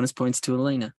good. Bonus points to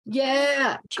Elena.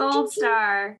 Yeah. Gold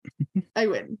star. I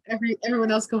win.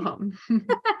 Everyone else go home.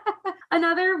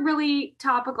 Another really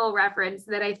topical reference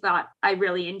that I thought I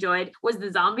really enjoyed was the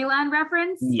Zombieland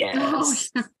reference. Yes.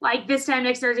 Like this time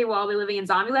next Thursday we'll all be living in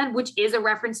Zombieland, which is a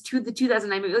reference to the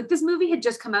 2009 movie. Like this movie had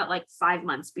just come out like 5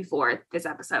 months before this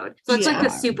episode. So it's like a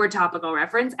super topical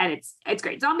reference, and it's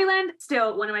great. Zombieland,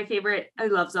 still one of my favorite. I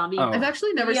love zombie. I've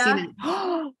actually never seen it.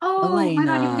 Oh Elena. my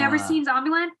God, you've never seen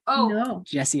Zombieland? Oh no.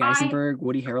 Jesse Eisenberg,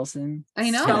 Woody Harrelson. I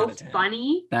know. So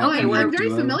funny. I'm very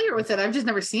familiar with it. I've just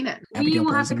never seen it. We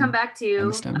will have to come back to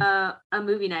a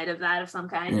movie night of that of some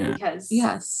kind because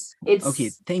it's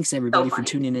okay. Thanks everybody so for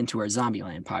tuning into our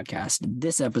Zombieland podcast.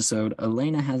 This episode,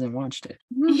 Elena hasn't watched it.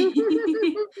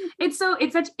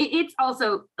 It's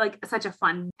also like such a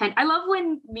fun, and I love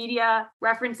when media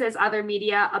references other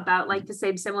media about like the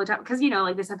same similar topic, because you know,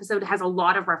 like this episode has a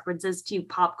lot of references to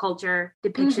pop culture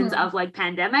depictions of like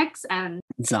pandemics and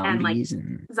zombies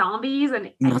and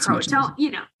not so much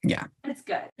you know. Yeah,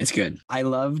 it's good. I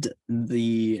loved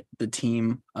the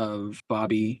team of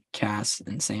Bobby, Cass,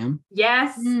 and Sam.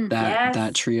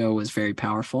 That trio was very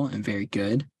powerful and very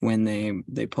good. When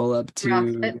they pull up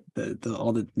to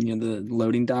the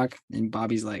loading dock, and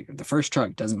Bobby's like, the first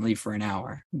truck doesn't leave for an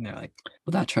hour, and they're like,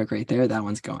 well, that truck right there, that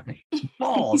one's going.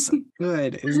 Balls.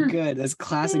 Good. It's good. That's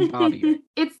classic Bobby.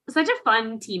 It's such a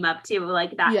fun team up too,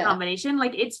 like that combination.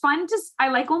 Like it's fun I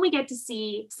like when we get to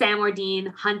see Sam or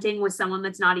Dean hunting with someone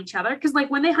that's not each other, because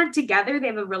like when they hunt together they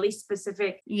have a really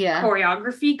specific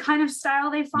choreography kind of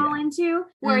style they fall into,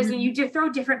 whereas when you throw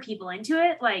different people into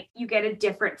it, like you get a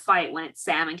different fight when it's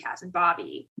Sam and Cass and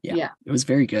Bobby. It was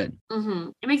very good.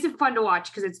 It makes it fun to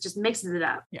watch because it just mixes it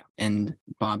up. And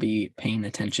Bobby paying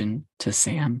attention to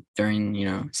Sam during, you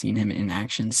know, seeing him in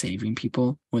action saving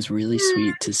people was really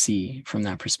sweet to see from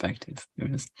that perspective.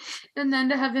 And then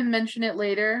to have him mention it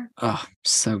later. Oh,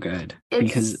 so good.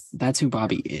 Because that's who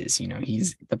Bobby is. You know,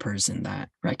 he's the person that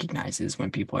recognizes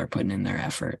when people are putting in their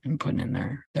effort and putting in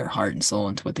their heart and soul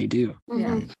into what they do.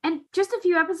 And just a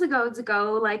few episodes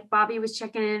ago, like Bobby was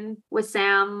checking in with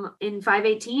Sam in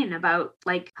 518 about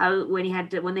like how when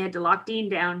they had to lock Dean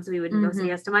down so he wouldn't go say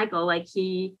yes to Michael. Like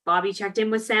Bobby checked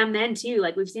in with Sam then too.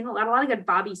 Like we've seen a lot of good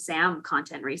Bobby Sam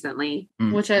content recently,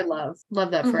 which I love.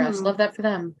 Love that for us. Love that for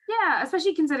them. Yeah,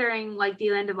 especially considering like the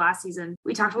end of last season,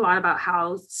 we talked a lot about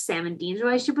how Sam and Dean's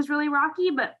relationship was really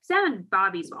rocky, but Sam and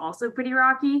Bobby's were also pretty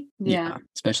rocky. Yeah,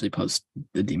 especially post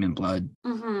the demon blood,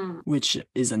 which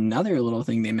is another little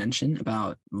thing they mention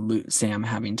about Sam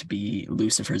having to be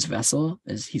Lucifer's vessel,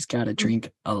 is he's got to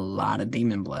drink a lot of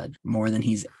demon blood, more than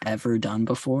he's ever done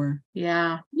before.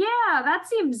 Yeah, that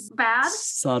seems bad.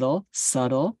 Subtle.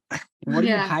 What are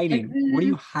you hiding? What are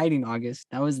you hiding, August?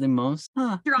 That was the most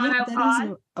drawn out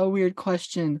thought. A weird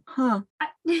question, huh?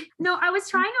 No, I was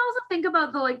trying to also think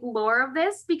about the like lore of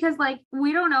this, because like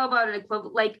we don't know about an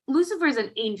equivalent. Like Lucifer's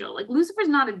an angel. Like Lucifer's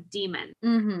not a demon.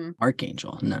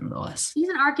 Archangel, nonetheless. He's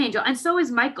an archangel, and so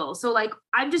is Michael. So like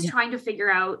I'm just trying to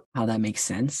figure out how that makes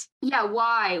sense. Yeah,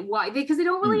 why? Because they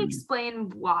don't really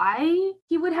explain why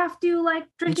he would have to like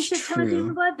drink a shit ton of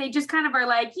demon blood. They just kind of are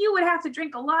like, you would have to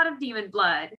drink a lot of demon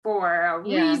blood for a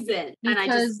reason.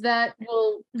 Because that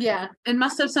will, it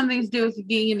must have something to do with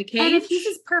being in the cage. And if he's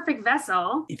his perfect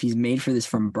vessel, if he's made for this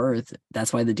from birth,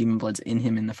 that's why the demon blood's in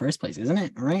him in the first place, isn't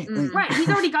it? Right? Right. He's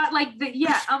already got like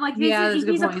I'm like, if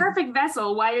he's a perfect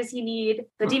vessel, why does he need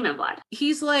the demon blood?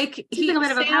 He's like, he's a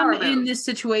bit of a power in this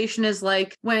situation is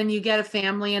like when you get a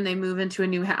family and they move into a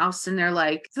new house and they're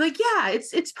like, yeah,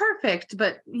 it's perfect,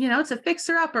 but you know, it's a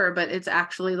fixer upper, but it's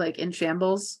actually like in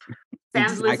shambles.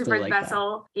 Sam's Lucifer's like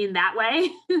vessel that. In that way.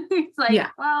 It's like,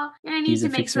 well, I need to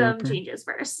make some changes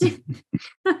first.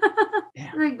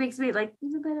 Like makes me like,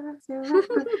 he's a bit of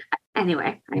a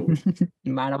anyway.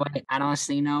 By the way, I don't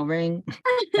see no ring.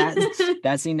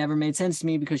 That scene never made sense to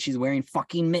me because she's wearing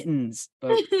fucking mittens.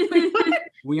 But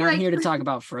we aren't here to talk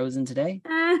about Frozen today.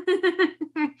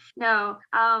 No,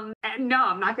 I'm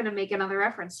not going to make another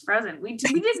reference to Frozen. Didn't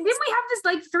we have this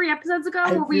like 3 episodes ago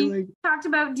where we talked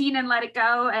about Dean and Let It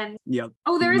Go? And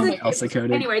there is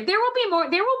anyway, there will be more.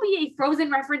 There will be a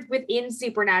Frozen reference within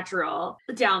Supernatural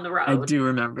down the road. I do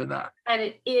remember that, and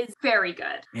it is very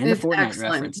good. And the Fortnite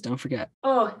reference, don't forget.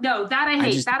 Oh no, that I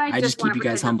hate. I just keep you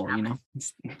guys humble, you know.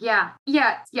 Yeah.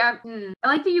 I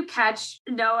like that you catch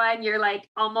Noah and you're like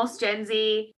almost Gen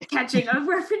Z catching of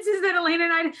references that Elena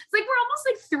and I. It's like we're almost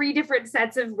like 3 different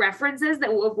sets of references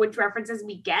of which references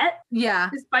we get. Yeah.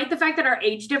 Despite the fact that our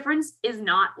age difference is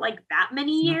not like that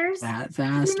many years. That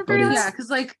fast. But because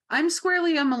like I'm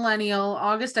squarely a millennial.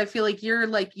 August, I feel like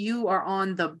you are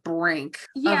on the brink.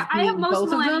 Yeah, I have most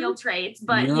millennial traits,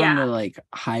 but you're on the like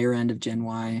higher end of Gen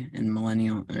Y and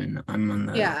millennial, and I'm on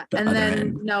the and other then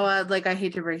end. Noah, like I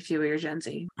hate to break to you, you're Gen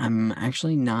Z. I'm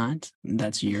actually not.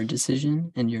 That's your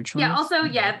decision and your choice. Yeah. Also,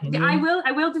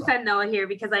 I will defend Noah here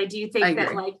because I do think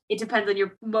that like it depends on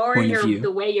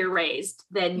the way you're raised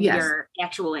than your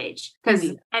actual age.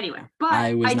 Because anyway, but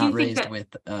I was not raised with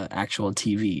actual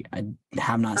TV. I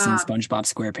have not seen SpongeBob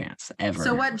SquarePants ever.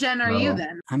 So what gen are you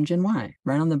then? I'm Gen Y,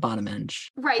 right on the bottom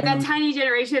edge. Right, that tiny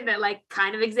generation that like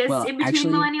kind of exists in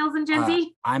between millennials and Gen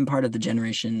Z. I'm part of the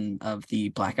generation of the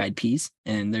Black Eyed Peas,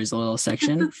 and there's a little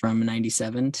section from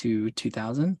 97 to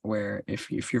 2000 where if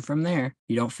you're from there,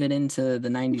 you don't fit into the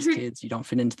 90s kids, you don't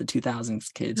fit into the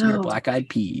 2000s kids. You're Black Eyed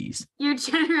Peas. Your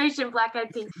generation Black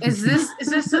Eyed Peas. Is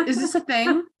this a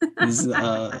thing?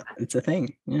 It's a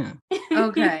thing. Yeah.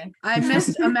 Okay. I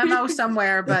missed a memo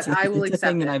somewhere, but I will accept it. It's a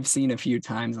thing that I've seen a few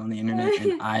times on the internet,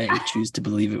 and I choose to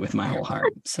believe it with my whole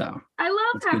heart. So I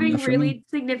love having really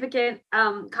significant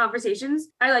conversations.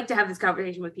 I like to have this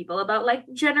conversation with people about like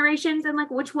generations and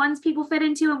like which ones people fit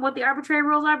into and what the arbitrary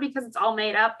rules are, because it's all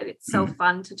made up, and it's so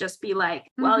fun to just be like,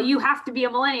 well, you have to be a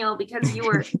millennial because you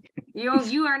were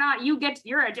you are not,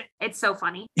 it's so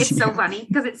funny. It's so funny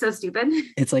because it's so stupid.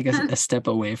 It's like a step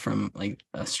away from like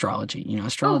astrology. You know,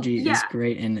 astrology is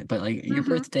great, but like your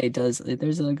birthday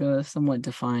there's like a somewhat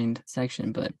defined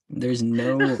section, but there's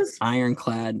no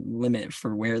ironclad limit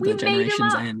for where the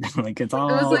generations end. Like it's all.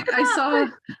 It was like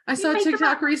I saw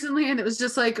TikTok recently, and it was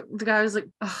just like the guy was like,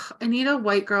 I need a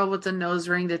white girl with a nose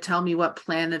ring to tell me what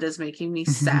planet is making me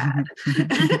sad.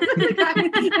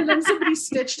 And then somebody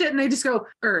stitched it, and they just go,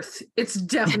 Earth. It's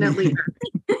definitely Earth.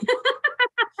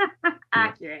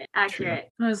 Accurate.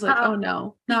 I was like, oh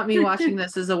no, not me watching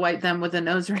this as a white them with a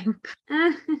nose ring.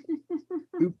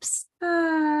 Oops.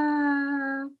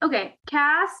 Okay,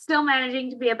 Cass still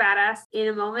managing to be a badass in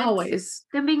a moment. Always.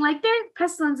 Them being like,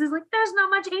 Pestilence is like, there's not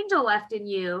much angel left in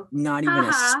you. Not even a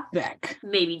Uh-huh. speck.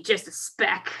 Maybe just a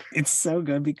speck. It's so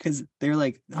good because they're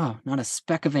like, oh, not a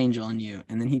speck of angel in you.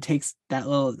 And then he takes that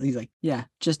little, he's like, yeah,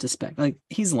 just a speck. Like,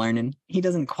 he's learning. He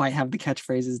doesn't quite have the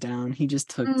catchphrases down. He just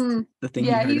took the thing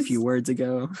he heard a few words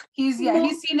ago. He's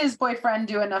seen his boyfriend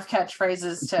do enough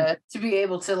catchphrases to be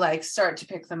able to like start to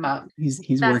pick them up. He's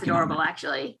That's working adorable, on it.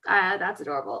 actually. That's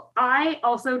adorable. I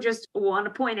also just want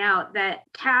to point out that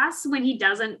Cass, when he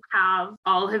doesn't have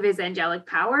all of his angelic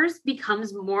powers,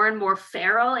 becomes more and more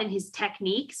feral in his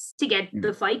techniques to get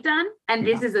the fight done. And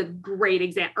this is a great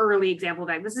early example of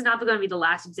that. This is not going to be the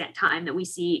last time that we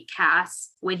see Cass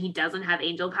when he doesn't have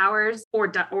angel powers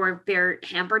or they're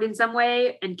hampered in some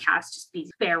way, and Cass just be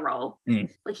feral.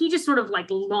 Like, he just sort of like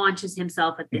launches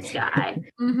himself at this guy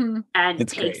and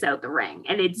It's takes great. out the ring,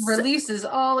 and it's Releases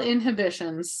all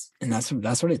inhibitions. And that's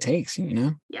what it takes, you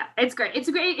know? yeah, it's great.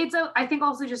 I think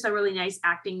also just a really nice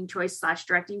acting choice /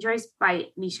 directing choice by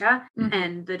Misha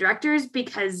and the directors,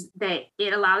 because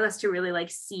it allows us to really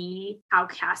like see how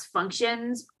Cass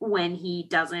functions when he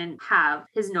doesn't have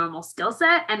his normal skill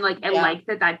set, and like I like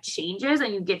that changes,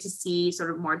 and you get to see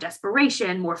sort of more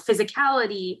desperation, more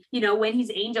physicality. You know, when he's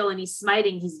angel and he's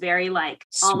smiting, he's very like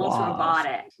almost Suave.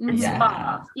 robotic and Yeah.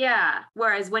 suave. Yeah.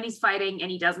 Whereas when he's fighting and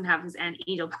he doesn't have his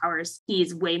angel powers,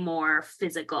 he's way more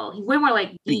physical. He's way more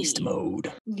like Beast Dean.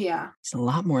 mode. Yeah. It's a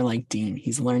lot more like Dean.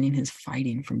 He's learning his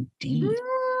fighting from Dean.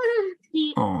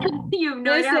 Aw. You have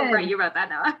no idea how Listen. right you're about that,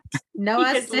 Noah.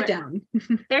 Noah, He is sit down.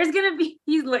 There's gonna be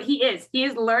he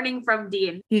is learning from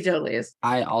Dean. He totally is.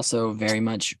 I also very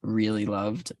much really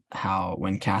loved how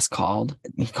when Cass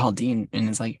he called Dean and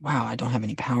is like, wow, I don't have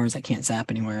any powers. I can't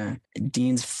zap anywhere.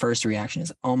 Dean's first reaction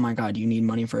is, oh my God, you need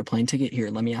money for a plane ticket? Here,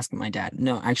 let me ask my dad.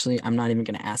 No, actually, I'm not even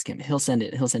going to ask him. He'll send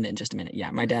it in just a minute.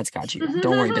 Yeah, my dad's got you.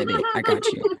 Don't worry, baby. I got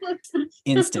you.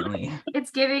 Instantly.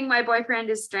 It's giving my boyfriend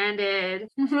is stranded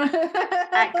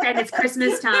and it's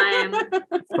Christmas time.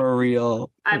 For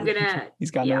real. I'm gonna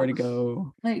He's got nowhere to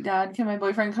go. Like, Dad, can my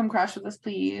boyfriend come crash with us,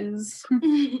 please?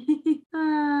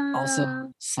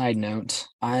 Also, side note,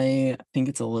 I think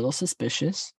it's a little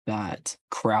suspicious that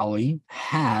Crowley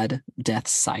had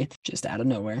Death's Scythe just out of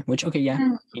nowhere, which, okay, yeah,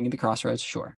 King of the Crossroads,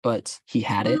 sure. But he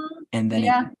had it, and then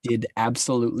it did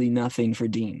absolutely nothing for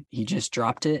Dean. He just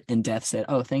dropped it, and Death said,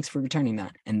 oh, thanks for returning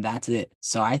that. And that's it.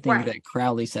 So I think that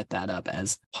Crowley set that up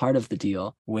as part of the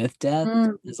deal with Death.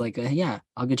 It's like, yeah,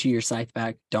 I'll get you your scythe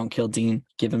back. Don't kill Dean.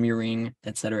 Give him your ring,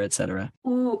 etc., etc.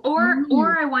 Ooh,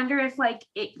 or I wonder if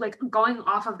going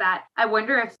off of that, I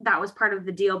wonder if that was part of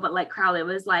the deal, but like Crowley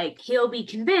was like, he'll be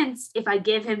convinced if I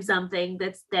give him something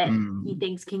that he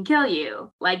thinks can kill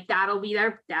you. Like that'll be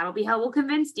how we'll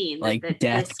convince Dean. Like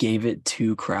Death gave it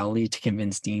to Crowley to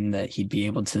convince Dean that he'd be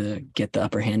able to get the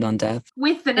upper hand on Death.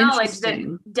 With the knowledge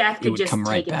that Death could just come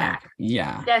right take it back.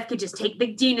 Yeah. Death could just take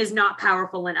Dean is not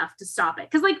powerful enough to stop it.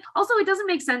 Because like also it doesn't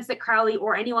make sense that Crowley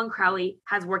or anyone Crowley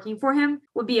has working for him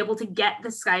would be able to get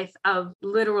the scythe of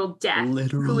literal Death.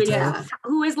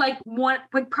 Who is like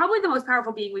probably the most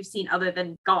powerful being we've seen other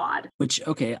than God. Which,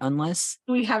 okay, unless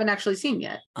we haven't actually seen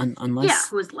yet. Unless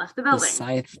who has left the building. The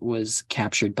scythe was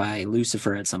captured by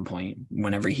Lucifer at some point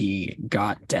whenever he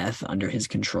got Death under his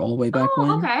control way back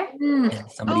when. Okay.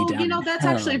 Somebody down that's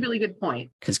actually a really good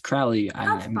point. Because Crowley,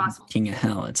 I'm king of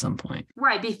hell at some point.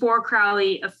 Right, before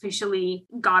Crowley officially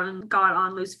got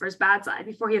on Lucifer's bad side,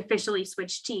 before he officially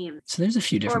switched teams. So there's a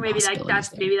few different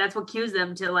possibilities. Maybe that's what cues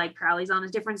them to like Crowley's on a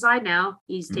different side now.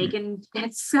 He's taken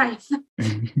that scythe.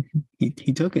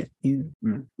 he took it.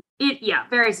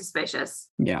 Very suspicious.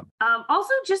 Yeah.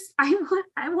 Also, just I want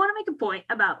to make a point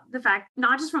about the fact,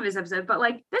 not just from this episode, but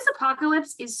like this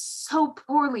apocalypse is so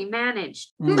poorly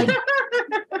managed. Like,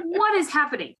 what is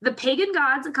happening? The pagan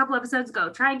gods a couple episodes ago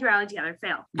trying to rally together,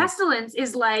 fail. Pestilence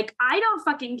is like, I don't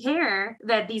fucking care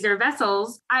that these are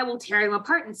vessels. I will tear them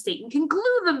apart and Satan can glue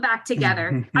them back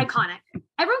together. Iconic.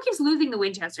 Everyone keeps losing the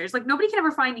Winchesters. Like nobody can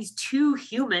ever find these two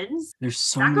humans. There's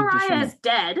so Zachariah is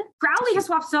dead. Crowley has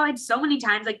swapped sides so many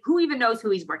times. Like who even knows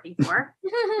who he's working for?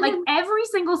 Like every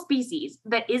single species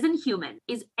that isn't human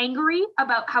is angry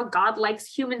about how God likes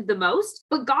humans the most,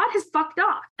 but God has fucked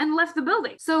off and left the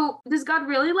building. So does God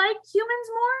really like humans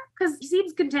more? Because he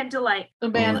seems content to like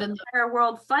abandon the entire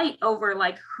world fight over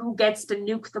like who gets to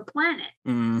nuke the planet.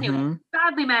 Anyway,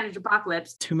 badly managed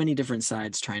apocalypse. Too many different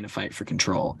sides trying to fight for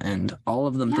control, and all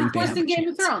of them think they have in Game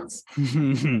of Thrones.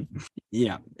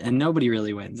 Yeah, and nobody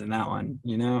really wins in that one,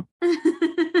 you know?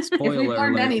 If we've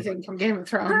learned anything from Game of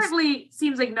Thrones. Currently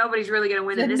seems like nobody's really going to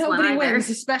win in this one either. Nobody wins,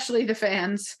 especially the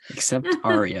fans. Except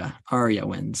Arya. Arya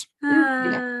wins.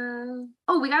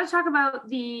 Oh we got to talk about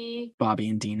the Bobby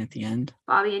and Dean at the end.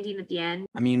 Bobby and Dean at the end.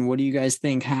 I mean, what do you guys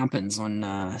think happens when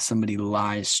somebody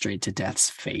lies straight to Death's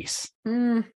face?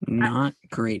 Not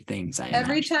great things, I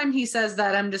Every imagine. time he says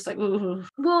that, I'm just like, ooh.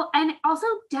 Well, and also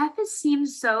Death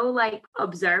seems so like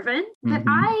observant that Mhm.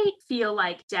 I feel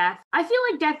like Death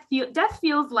Death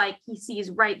feels like he sees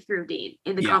right through Dean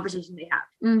in the Yeah. conversation they have.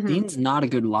 Mhm. Dean's not a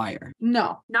good liar.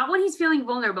 No. Not when he's feeling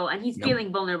vulnerable, and he's Nope.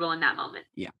 feeling vulnerable in that moment.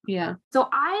 Yeah. So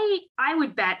I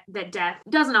would bet that Death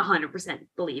doesn't 100%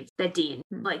 believe that Dean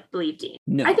believe Dean.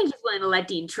 No. I think he's willing to let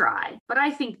Dean try, but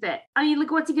I think that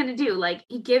like what's he gonna do? Like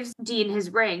he gives Dean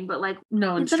his ring, but like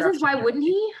No in some sense, instruction. why wouldn't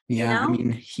he? Yeah, I know?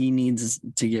 mean, he needs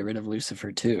to get rid of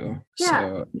Lucifer too. Yeah.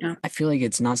 So Yeah. I feel like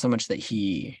it's not so much that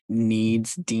he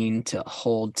needs Dean to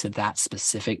hold to that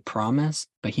specific promise,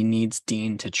 but he needs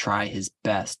Dean to try his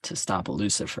best to stop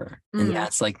Lucifer. And Mm.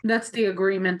 that's like, That's the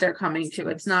agreement they're coming to.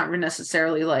 It's not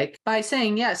necessarily like by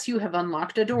saying yes, you have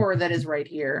unlocked a door that is right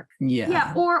here.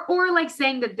 Yeah, or like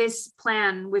saying that this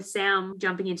plan with Sam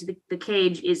jumping into the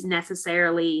cage is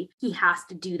necessarily he has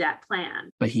to do that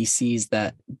plan. but he sees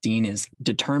that Dean is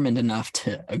determined enough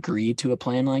to agree to a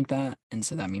plan like that. And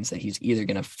so that means that he's either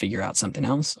going to figure out something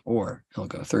else or he'll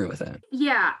go through with it.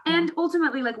 Yeah, and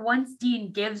ultimately, like once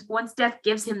Death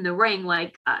gives him the ring,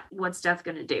 like what's Death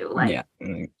gonna do? Like Yeah.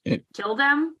 It- kill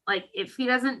them? Like if he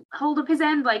doesn't hold up his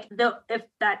end, like if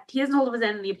he doesn't hold up his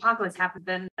end and the apocalypse happens,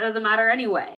 then it doesn't matter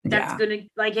anyway. That's Yeah. gonna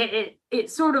like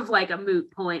it's sort of like a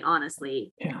moot point,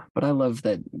 honestly. yeah. But I love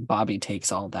that Bobby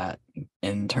takes all that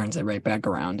and turns it right back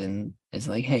around and is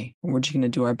like, hey, we're just going to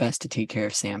do our best to take care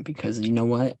of Sam because you know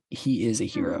what? He is a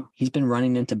hero. He's been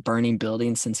running into burning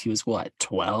buildings since he was what,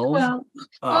 12? Well,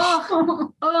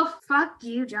 Oh, fuck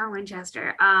you, John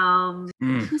Winchester. Mm.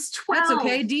 He was 12. that's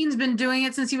okay. Dean's been doing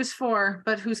it since he was 4,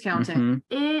 but who's counting?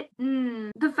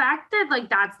 Mhm. The fact that like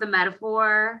that's the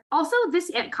metaphor. Also,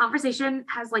 this conversation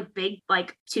has like big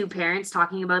like two parents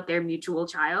talking about their mutual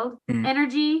child Mm.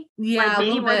 energy. Yeah, like a maybe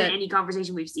little more than bit. any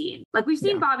conversation we've seen. Like we've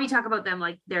seen Yeah. Bobby talk about them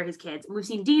like they're his kids, and we've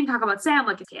seen Dean talk about Sam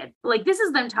like a kid. Like this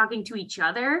is them talking to each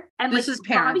other, and This like is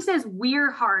parents. Bobby says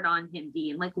we're hard on him,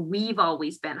 Dean. Like we've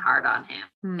always been hard on him.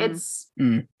 Hmm. It's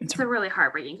It's a really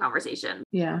heartbreaking conversation.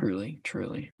 Yeah.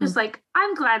 truly. Just like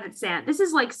I'm glad that this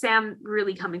is like Sam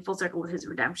really coming full circle with his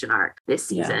redemption arc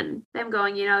this Yeah. season. Them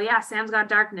going, Sam's got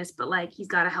darkness, but like he's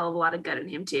got a hell of a lot of good in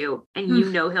him too. And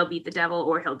he'll beat the devil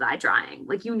or he'll die trying.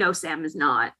 Like Sam is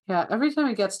not. Yeah, every time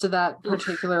it gets to that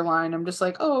particular line, I'm just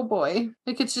like, oh boy.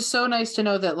 Like, it's just so nice to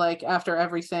know that, like, after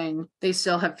everything, they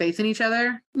still have faith in each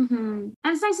other. Mm-hmm.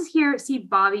 And it's nice to see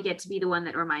Bobby get to be the one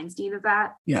that reminds Dean of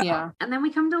that. Yeah. And then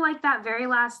we come to like that very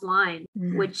last line,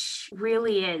 Mm. which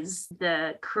really is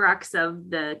the crux of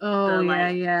the Oh,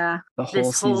 like, yeah. The whole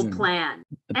this whole season. plan.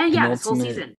 The And yeah, this whole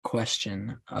penultimate season.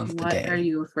 question of the What day. are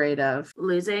you afraid of?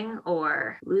 Losing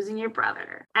or losing your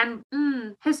brother. And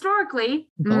historically,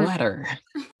 The letter.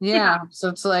 Yeah. So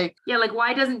it's like, yeah, like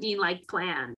why doesn't Dean like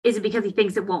plan? Is it because he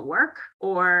thinks it won't work?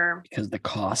 Or Because the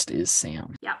cost is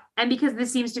Sam. yeah, and because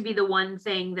this seems to be the one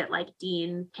thing that like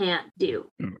Dean can't do.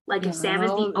 Mm. Like if Sam in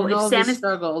is all- the in all if Sam his is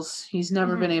struggles, he's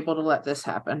never been able to let this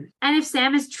happen. and if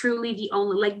Sam is truly the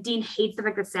only like Dean hates the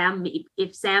fact that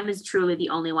if Sam is truly the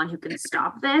only one who can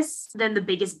stop this, then the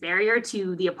biggest barrier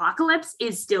to the apocalypse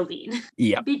is still Dean.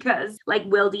 Yep. Because like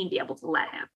will Dean be able to let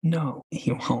him? No,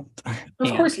 he won't. Of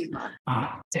course he's not.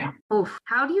 Damn. Oof.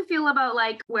 How do you feel about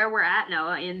like where we're at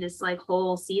now in this like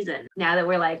whole season? Now that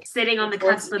we're like sitting on the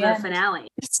Towards cusp the of the end. finale.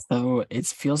 It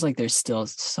feels like there's still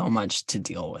so much to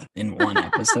deal with in one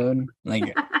episode.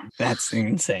 Like that's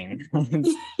insane.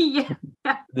 Yeah.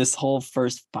 This whole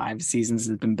first 5 seasons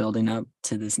has been building up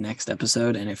to this next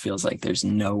episode, and it feels like there's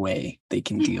no way they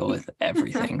can deal with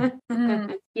everything.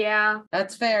 Yeah.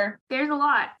 That's fair. There's a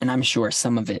lot. And I'm sure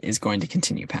some of it is going to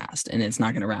continue past, and it's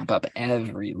not going to wrap up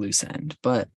every loose end.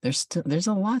 But there's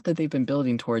a lot that they've been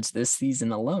building towards this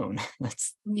season alone.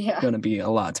 That's Yeah. going to be a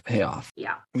lot to pay off.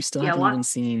 Yeah. We still Yeah, haven't what- even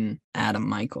seen Adam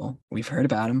Michael. We've heard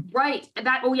about him. Right.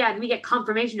 We get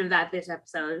confirmation of that this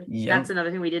episode. Yep. That's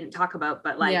another thing we didn't talk about.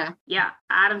 But like, Yeah.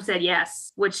 Adam said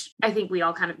yes, which I think we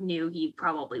all kind of knew he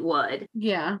probably would.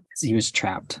 Yeah. He was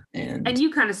trapped, and And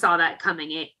you kind of saw that coming,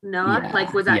 Noah? Yeah,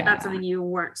 Like, was that yeah. that's something you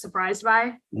weren't surprised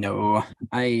by? no,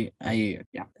 I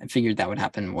figured that would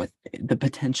happen with the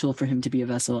potential for him to be a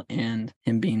vessel and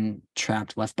him being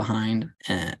trapped, left behind.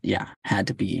 Had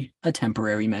to be a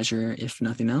temporary measure, if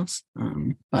nothing else.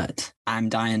 But I'm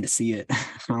dying to see it.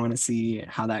 I want to see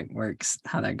how that works,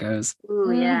 how that goes. Ooh,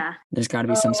 Mm. yeah. There's got to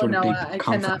be some sort of Noah, I big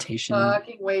cannot confrontation.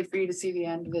 fucking wait for you to see the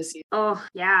end of this season. Oh,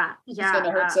 yeah. Yeah.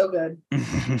 gonna hurt so good.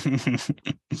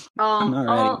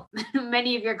 all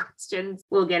many of your questions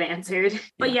will get answered.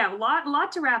 But yeah, a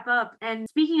lot to wrap up. And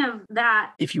speaking of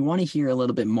that, if you want to hear a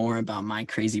little bit more about my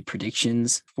crazy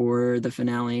predictions for the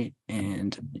finale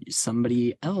and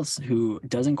somebody else who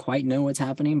doesn't quite know what's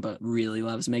happening but really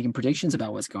loves making predictions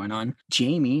about what's going on,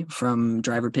 Jamie from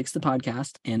Driver Picks the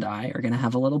Podcast and I are going to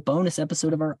have a little bonus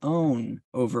episode of our own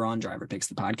over on Driver Picks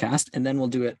the Podcast, and then we'll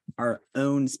do it our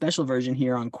own special version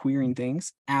here on Queering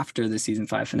Things after the season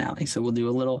 5 finale. So we'll do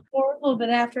a little bit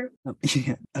after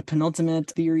a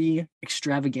penultimate theory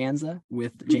extravaganza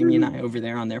with Jamie and I over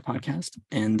there on their podcast,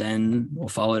 and then we'll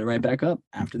follow it right back up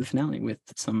after the finale with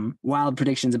some wild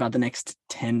predictions about the next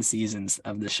 10 seasons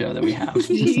of the show that we have.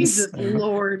 Jesus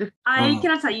Lord. I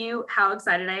cannot tell you how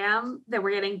excited I am that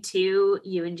we're getting 2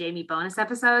 you and Jamie bonus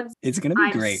episodes. It's gonna be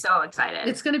I'm great. so excited.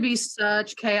 It's going to be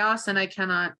such chaos, and I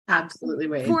cannot absolutely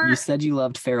wait. You said you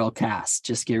loved feral Cass.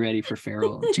 Just get ready for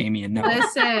feral Jamie and Noah.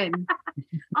 Listen,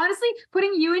 honestly,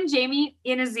 putting you and Jamie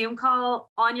in a Zoom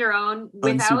call on your own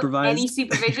without Unsupervised. any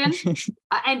supervision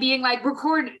and being like,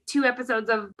 record 2 episodes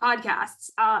of podcasts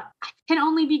can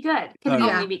only be good. Can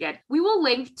only be good. We will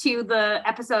link to the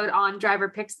episode on Driver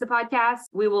Picks the Podcast.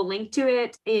 We will link to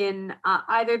it in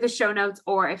either the show notes,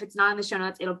 or if it's not in the show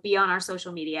notes, it'll be on our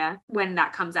social media when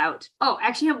that comes out. Oh, I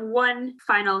actually have one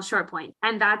final short point,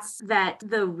 and that's that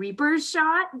the Reapers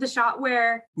shot, the shot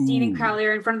where Dean and Crowley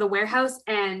are in front of the warehouse,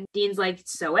 and Dean's like,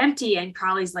 it's so empty, and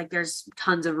Crowley's like, there's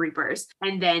tons of Reapers,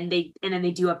 and then they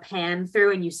do a pan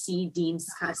through, and you see Dean's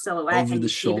kind of silhouette Over and the you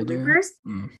see the shoulder. Reapers.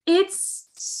 It's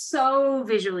so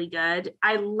visually good.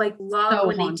 I love So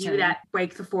when haunting. they do that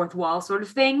break the fourth wall sort of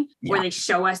thing, where Yeah. they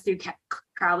show us through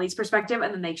Crowley's perspective,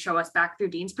 and then they show us back through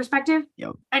Dean's perspective.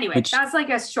 Yep. Anyway, Which- that's like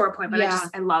a short point, but Yeah.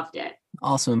 I loved it.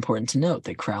 Also important to note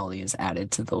that Crowley is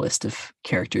added to the list of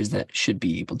characters that should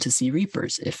be able to see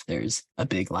Reapers if there's a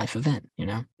big life event, you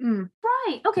know?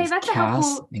 Right. Okay, There's that's a Cass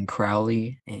helpful. and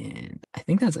Crowley, and I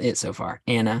think that's it so far.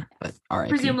 Anna, but R.I.P.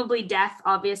 Presumably death,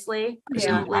 obviously.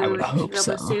 Yeah, I would hope should be able to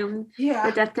so. assume yeah.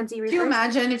 that death can see Can Reapers. you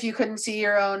imagine if you couldn't see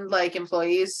your own like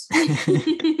employees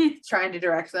trying to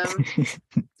direct them?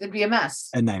 It'd be a mess.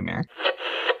 A nightmare.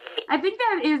 I think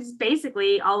that is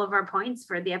basically all of our points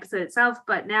for the episode itself,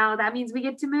 but now that means we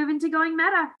get to move into going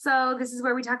meta. So this is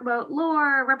where we talk about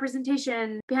lore,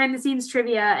 representation, behind the scenes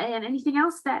trivia, and anything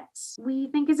else that we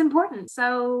think is important.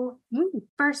 So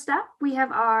first up, we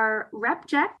have our rep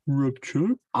check.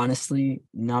 Honestly,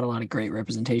 not a lot of great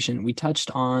representation. We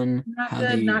touched on Not how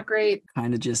good, they not great.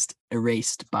 kind of just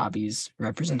erased Bobby's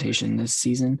representation this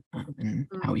season and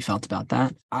how we felt about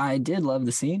that. I did love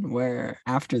the scene where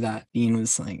after that, Dean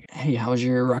was like, hey, how was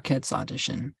your Rockettes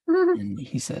audition? And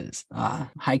he says,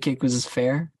 high kick was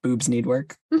fair, boobs need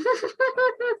work.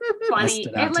 That Funny.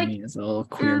 stood out It, to like, me as a little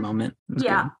queer moment. It was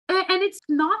yeah. And it's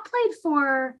not played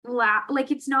for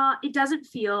it doesn't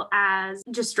feel as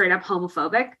just straight up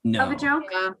homophobic No. of a joke.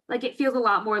 Yeah. Like it feels a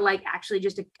lot more like actually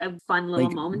just a fun little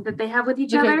Like- moment that they have with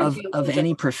each Like a- other. Of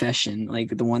any profession,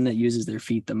 like the one that uses their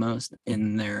feet the most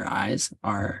in their eyes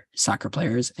are soccer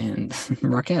players and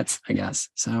Rockettes, I guess.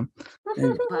 So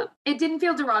But it didn't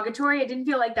feel derogatory. It didn't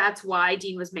feel like that's why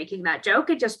Dean was making that joke.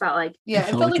 It just felt like, Yeah, It it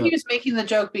felt felt like like he a- was making the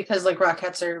joke because like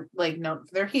Rockettes are like known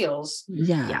for their heels.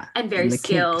 yeah. and very the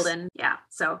skilled. kicks. And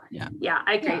so Yeah.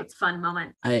 I agree. Yeah. It's a fun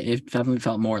moment. It definitely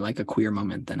felt more like a queer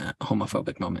moment than a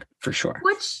homophobic moment for sure.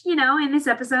 Which, in this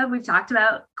episode, we've talked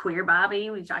about queer Bobby.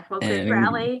 We've talked about queer And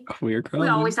Crowley. Queer Crowley. We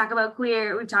always talk about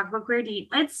queer. We've talked about queer Dean.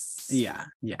 It's Yeah.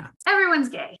 everyone's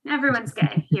gay. Everyone's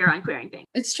gay here on Queering Things.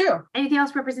 It's true. Anything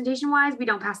else representation wise? We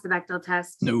don't pass the Bechdel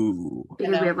test. No.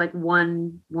 Because No. we have like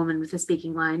one woman with a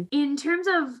speaking line. In terms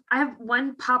of, I have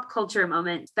one pop culture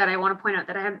moment that I want to point out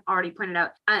that I haven't already pointed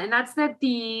out. And that's that at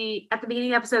the beginning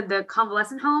of the episode, the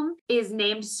convalescent home is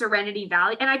named Serenity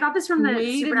Valley. And I got this from the Wait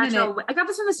a Supernatural. I got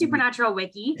this from the Supernatural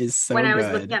wiki Is so when I was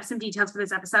good. looking up some details for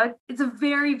this episode. It's a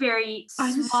very, very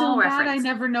I'm small so reference. glad I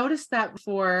never noticed that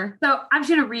before. So I'm just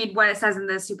going to read what it says in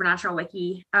the Supernatural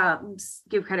wiki.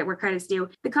 Give credit where credit's due.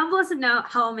 The convalescent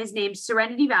home is named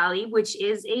Serenity Valley, which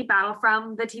is a battle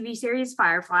from the TV series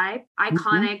Firefly.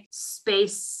 Iconic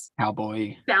space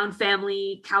Cowboy. bound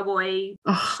family cowboy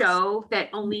Ugh. show that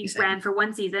only Amazing. ran for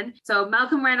one season. So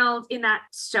Malcolm Reynolds in that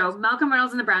show, Malcolm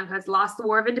Reynolds and the Browncoats lost the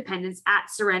War of Independence at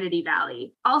Serenity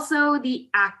Valley. Also, the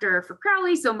actor for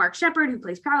Crowley, so Mark Shepard, who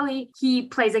plays Crowley, he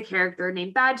plays a character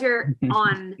named Badger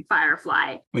on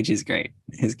Firefly. Which is great.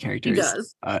 His character He is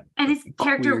does. And his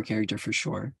character queer character for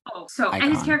sure. and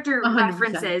his Icon. character 100%.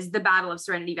 references the Battle of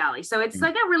Serenity Valley. So it's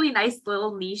like a really nice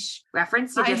little niche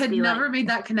reference to I just had be never like, made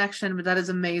that connection, but that is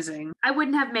amazing. I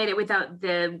wouldn't have made it without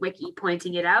the wiki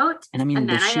pointing it out. And I mean, And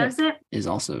the then I ship noticed it. is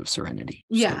also Serenity.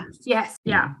 Yeah. Yes.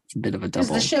 you know, Yeah. it's a bit of a Because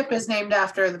double. the ship is named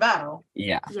after the battle.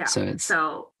 Yeah. Yeah. So it's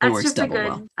So it that's works just a double good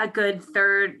well. a good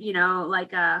third,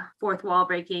 like a fourth wall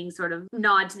breaking sort of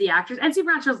nod to the actors. And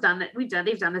Supernatural's done that.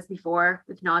 They've done this before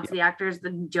with nods to the actors,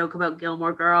 the joke about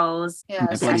Gilmore Girls. Yeah.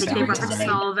 My so buddy it's I think they Barry reference Allen.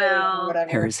 Smallville. Whatever.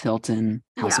 Paris Hilton,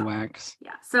 House Yeah. of Wax.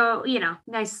 Yeah. So,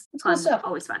 nice, It's cool fun, stuff.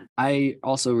 always fun. I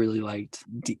also really liked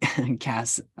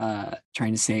Cass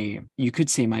trying to say, you could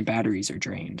say my batteries are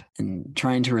drained, and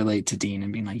trying to relate to Dean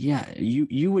and being like, yeah,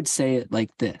 you would say it like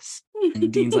this.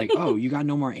 And Dean's like, oh, you got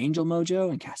no more angel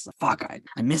mojo? And Cass is like, fuck,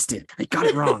 I missed it. I got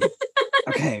it wrong.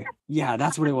 Okay. Yeah,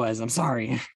 that's what it was. I'm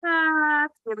sorry.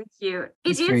 That's really cute.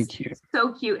 It's It very is cute.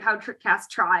 so cute how Cass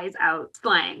tries out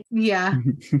slang Yeah.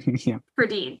 Yeah. for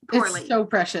Dean poorly. It's so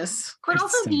precious. But It's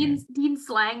also so Dean's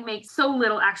slang makes so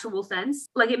little actual sense.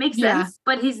 Like it makes Yeah. sense,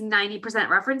 but he's 90%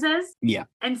 references. Yeah.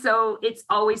 And so it's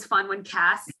always fun when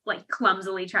Cass like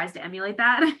clumsily tries to emulate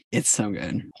that. It's so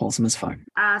good. Wholesome as fuck.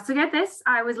 So get this,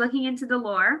 I was looking into the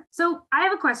lore. So I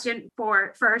have a question from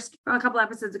a couple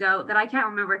episodes ago that I can't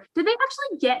remember. Did they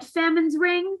actually get Famine's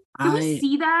ring? Did we I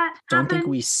see that don't think happen?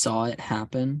 we saw it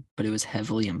happen, but it was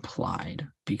heavily implied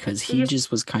because They he just-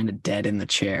 just was kind of dead in the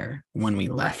chair when we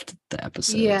left the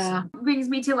episode. Yeah. Brings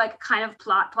me to like kind of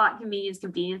plot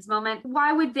convenience moment.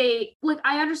 Why would they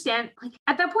I understand like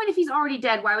at that point if he's already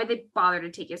dead, why would they bother to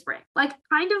take his ring? Like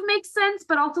kind of makes sense,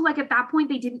 but also like at that point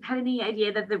they didn't have any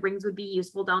idea that the rings would be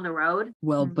useful down the road.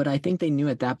 Well, Mm. but I think they knew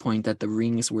at that point that the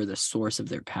rings were the source of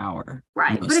their power.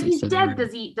 Right. But if mostly, he's so they dead, were-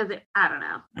 does it I don't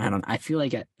know. I feel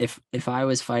like if I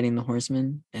was fighting the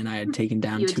horsemen and I had taken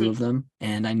down You would two of take- them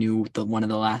and I knew one of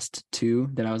the last two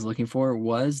that I was looking for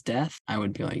was death, I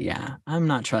would be like, yeah, I'm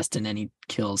not trusting any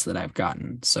kills that I've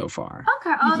gotten so far.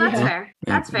 Okay. Oh, that's Yeah. fair.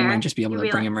 That's I fair. might just be able You'd to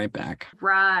be bring like- him right back.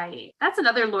 Right. That's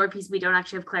another lore piece we don't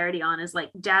actually have clarity on is like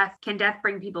death. Can death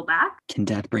bring people back? Can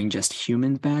death bring just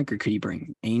humans back, or could he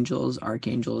bring angels,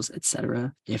 archangels,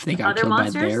 etc.? If they got Other killed by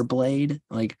monsters? their blade,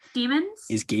 like Demons?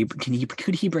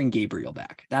 could he bring Gabriel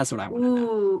back? That's what I want to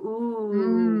know. Ooh.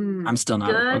 Mm. I'm still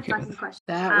not Good okay with fucking that. question.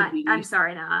 That would be. I'm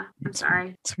sorry, Noah. I'm It's fine.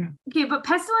 sorry. It's okay. Okay, but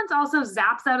Pestilence also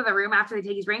zaps out of the room after they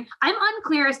take his ring. I'm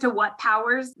unclear as to what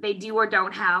powers they do or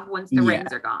don't have once the Yeah.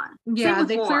 rings are gone. Yeah, with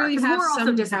they War, clearly 'cause have War also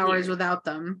some disappeared. powers without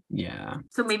them. Yeah.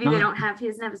 So maybe Not- he doesn't have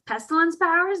his pestilence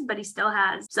powers, but he still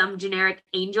has some generic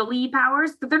angel-y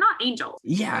powers, but they're not angels.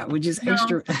 Yeah, which is No.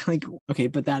 extra like okay,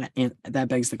 but that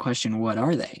begs the question, what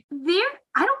are they?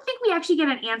 I don't think we actually get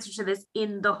an answer to this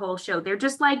in the whole show. They're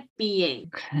just like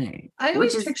being. Okay. I Which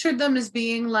always is- pictured them as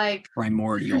being like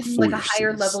Primordial a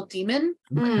higher forces. level demon,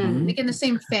 Mm. like in the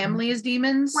same family as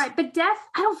demons. Right, but death,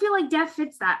 I don't feel like death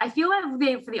fits that. I feel like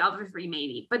they for the other three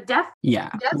maybe, but death Yeah.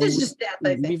 Death is just death,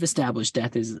 I think. We've established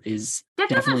death is doesn't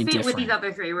definitely fit with different. these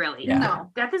other three really. Yeah.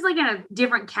 No, death is like in a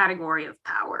different category of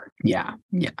power. Yeah.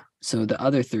 So the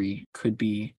other three could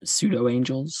be pseudo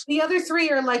angels. The other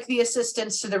three are like the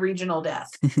assistants to the regional death.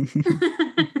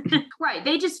 Right,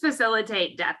 they just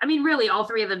facilitate death. I mean, really, all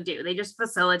three of them do. They just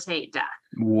facilitate death.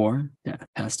 War, death,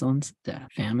 pestilence, death,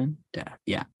 famine, death.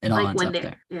 Yeah, it all Like ends when up they,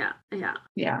 there. yeah.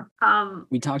 Yeah.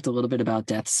 We talked a little bit about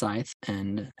Death's Scythe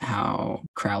and how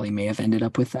Crowley may have ended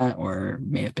up with that or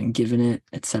may have been given it,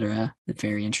 etc. A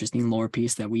very interesting lore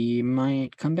piece that we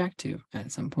might come back to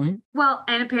at some point. Well,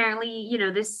 and apparently,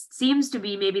 this seems to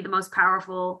be maybe the most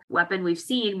powerful weapon we've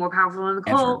seen, more powerful than the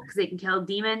Ever. cult, because they can kill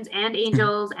demons and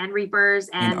angels and reapers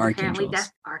and, apparently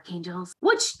archangels. archangels,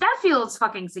 which that feels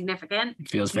fucking significant. It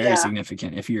feels very Yeah.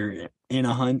 significant if you're in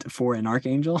a hunt for an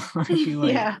archangel. I feel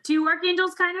like, Yeah. Two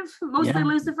archangels, kind of, mostly Yeah.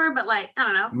 Lucifer, but like, I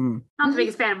don't know. mm, Not the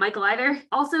biggest fan of Michael either.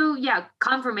 Also, yeah,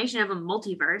 confirmation of a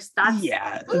multiverse. That's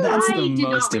yeah, Ooh, that's I the did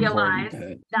not most important realize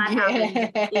bit. that happened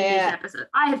in these Yeah. episodes.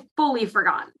 I had fully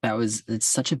forgotten. It's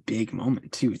such a big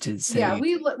moment too to say. Yeah,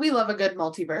 we love a good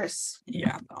multiverse.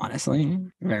 Yeah, honestly,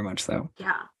 very much so.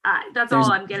 Yeah, that's There's-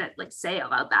 all I'm gonna say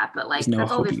about that. But like, there's no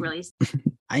that's all they've hoping. released.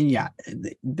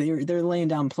 They're laying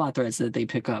down plot threads that they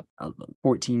pick up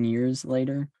 14 years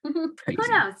later. Crazy. Who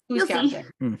knows? Who's You'll see.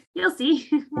 counting? You'll see.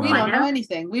 We'll We Wow. find don't know out.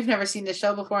 anything. We've never seen this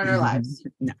show before in our lives.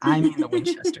 I mean the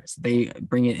Winchesters. They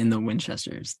bring it in the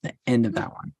Winchesters. The end of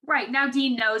that one. Right. Now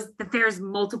Dean knows that there's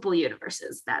multiple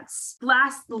universes. That's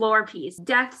last lore piece.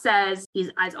 Death says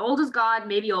he's as old as God,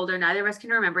 maybe older. Neither of us can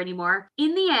remember anymore.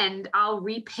 In the end, I'll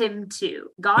reap him too.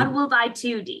 God will die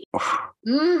too, Dean.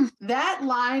 That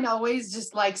line always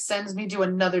just like sends me to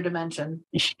another dimension.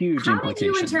 Huge How did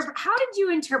implications.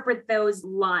 you interpret those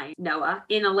lines, Noah,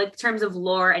 in terms of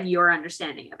lore and your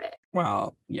understanding of it?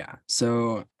 Well, yeah.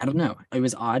 So I don't know. It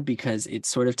was odd because it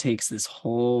sort of takes this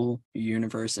whole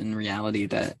universe and reality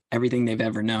that everything they've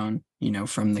ever known,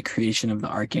 from the creation of the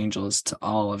archangels to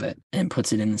all of it, and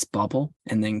puts it in this bubble.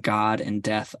 And then God and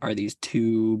death are these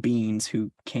two beings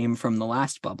who came from the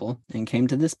last bubble and came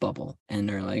to this bubble. And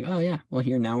they're like, oh yeah, well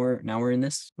here now we're in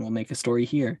this. We'll make a story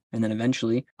here. And then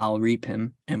eventually I'll reap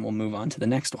him and we'll move on to the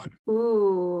next one.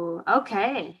 Ooh,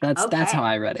 okay. That's how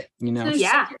I read it,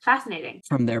 Yeah, fascinating.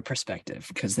 from their perspective,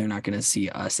 because they're not going to see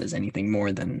us as anything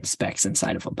more than specks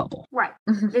inside of a bubble. Right.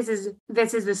 This is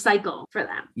the cycle for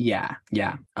them. Yeah.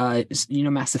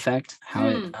 Mass Effect, how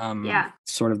it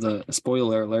sort of the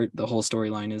spoiler alert, the whole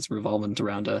storyline is revolving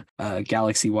around a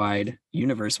galaxy-wide,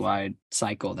 universe-wide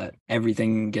cycle that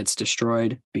everything gets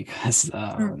destroyed because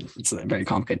it's very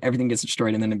complicated. Everything gets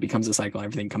destroyed and then it becomes a cycle.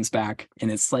 Everything comes back and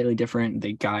it's slightly different.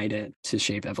 They guide it to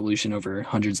shape evolution over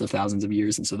hundreds of thousands of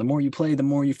years. And so the more you play, the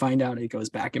more you find out it goes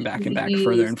back and back and back,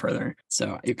 further and further.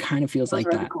 So it kind of feels like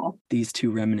that. Cool. These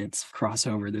two remnants cross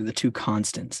over. They're the two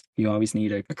constants. You always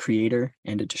need a creator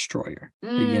and a destroyer. The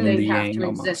yin and They the have yang to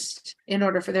almost. exist in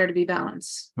order for there to be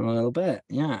balance. A little bit,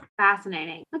 yeah.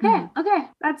 Fascinating. Okay.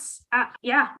 That's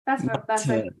that's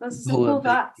some cool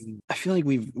thoughts. I feel like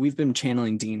we've been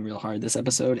channeling Dean real hard this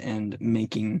episode and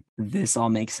making this all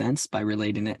make sense by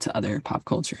relating it to other pop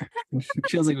culture. It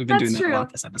feels like we've been doing that a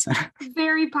lot this episode.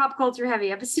 Very pop culture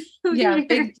heavy episode. Yeah,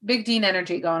 big Dean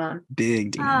energy going on.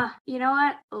 Big Dean. You know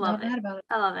what? Not mad about it.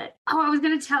 I love it. Oh, I was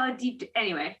gonna tell a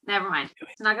anyway. Never mind.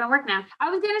 It's not gonna work now. I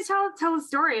was gonna tell a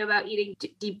story about eating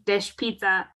deep dish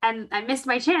pizza, and I missed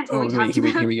my chance when we talked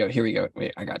about. Here we go.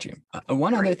 Wait, I got you.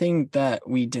 One other thing that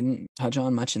we didn't touch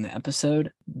on much in the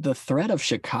episode: the threat of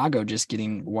Chicago just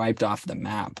getting wiped off the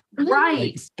map. Right.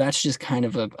 Like, that's just kind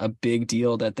of a big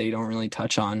deal that they don't really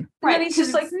touch on. Right. And he's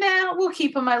just like, nah, we'll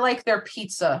keep them. I like their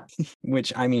pizza.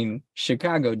 Which, I mean,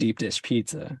 Chicago deep dish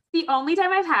pizza. The only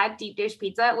time I've had deep dish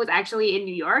pizza was actually in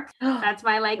New York. That's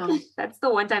my that's the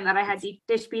one time that I had deep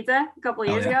dish pizza a couple of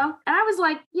years ago. And I was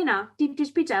like, deep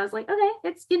dish pizza. I was like, okay,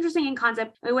 it's interesting in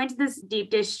concept. We went to this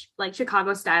deep dish, like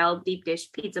Chicago style deep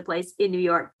dish pizza place in New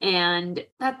York. And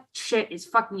that shit is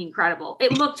fucking incredible.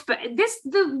 It looked, but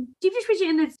the deep dish pizza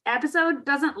in this episode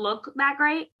doesn't look that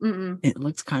great. Mm-mm. It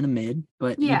looks kind of mid,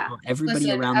 but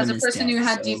everybody around as them a is person dead, who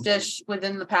had so- deep dish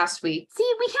within the past week.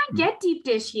 See, we can't get deep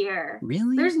dish here.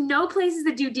 Really? There's no places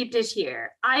that do deep dish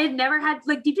here. I had never had,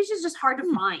 deep dish is just hard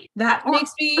to find. That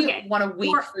makes me want to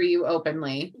weep or- for you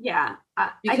openly. Yeah.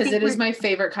 Because it is my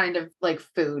favorite kind of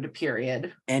food,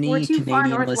 period. Any We're too far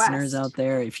Canadian listeners northwest. out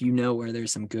there, if you know where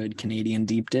there's some good Canadian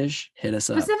deep dish, hit us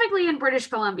up. Specifically in British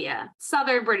Columbia,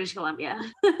 southern British Columbia.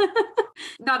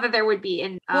 Not that there would be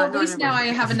in. Well, at least now I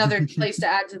have another place to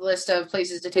add to the list of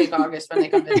places to take August when they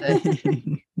come visit.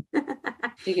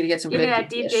 You can get some Give good me that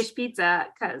deep dish pizza,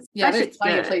 because there's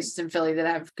plenty of places in Philly that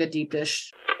have good deep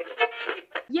dish.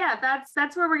 Yeah,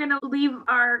 that's where we're gonna leave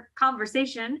our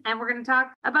conversation, and we're gonna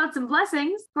talk about some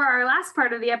blessings for our last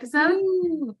part of the episode.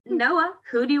 Ooh. Noah,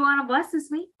 who do you want to bless this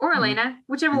week? Or Elena,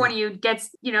 whichever one of you gets,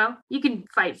 you can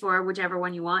fight for whichever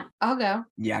one you want. I'll go.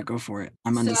 Yeah, go for it.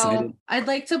 I'm undecided. So I'd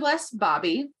like to bless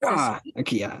Bobby.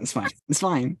 Okay, yeah, it's fine. It's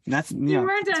fine. That's You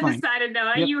weren't it's fine. undecided,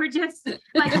 Noah. Yep. You were just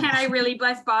like, can I really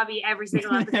bless Bobby every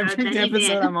single episode? Every that he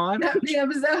episode did? I'm on. The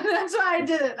episode. That's why I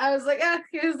did it. I was like,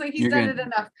 he's You're done good. it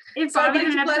enough. If So I'd Bobby's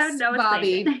like in an to bless episode, Noah's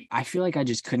Bobby. playing it. I feel like I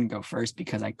just couldn't go first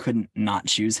because I couldn't not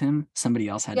choose him. Somebody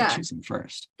else had Yeah. to choose him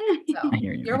first. So, I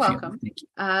hear you. you're I feel you. welcome. Thank you.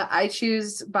 I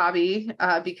choose Bobby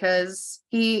because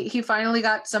he finally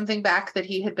got something back that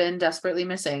he had been desperately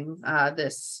missing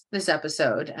this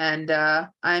episode, and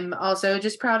I'm also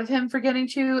just proud of him for getting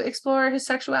to explore his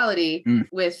sexuality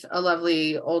with a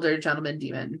lovely older gentleman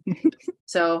demon.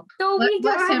 So So we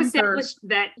bless have him established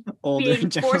that Older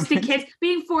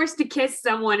being forced to kiss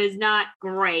someone is not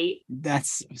great.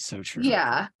 That's so true.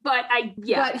 yeah, But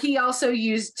but he also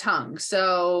used tongue,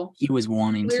 so He was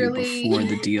wanting Clearly, to before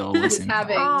the deal was he's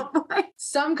having- involved. oh boy.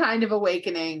 some kind of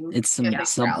awakening. It's some in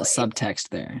sexuality. subtext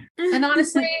there. And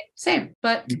honestly, same.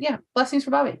 But yeah, blessings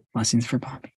for Bobby. Blessings for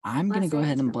Bobby. I'm going to go Blessings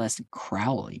ahead and for- bless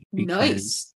Crowley Nice.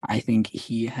 because I think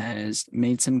he has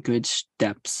made some good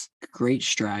steps, great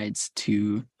strides to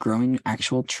to growing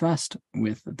actual trust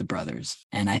with the brothers.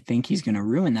 And I think he's going to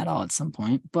ruin that all at some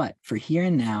point. But for here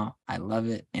and now, I love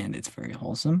it, and it's very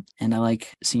wholesome. And I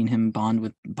like seeing him bond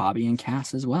with Bobby and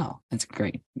Cass as well. That's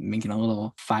great. Making a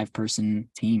little 5-person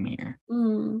team here.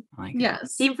 I like it.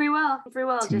 Yes. Team free will. Free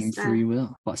will. Team free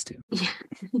will +2. Yeah.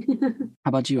 How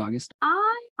about you, August?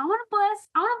 I want to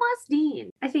bless Dean.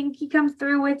 I think he comes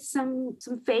through with some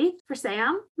faith for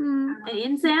Sam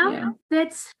in Sam. Yeah.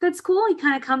 That's cool. He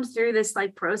kind of comes through this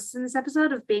like process in this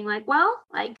episode of being like, well,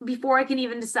 like before I can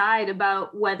even decide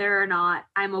about whether or not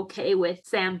I'm okay with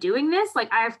Sam doing this,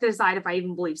 like I have to decide if I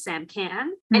even believe Sam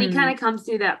can. And he kind of comes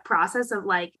through that process of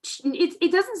like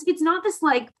it's not this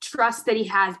like trust that he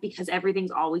has because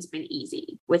everything's always been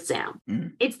easy with Sam.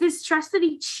 It's this trust that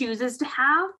he chooses to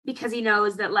have because he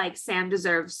knows that like Sam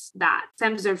deserves that.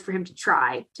 Sam deserves for him to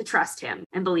try to trust him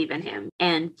and believe in him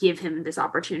and give him this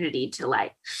opportunity to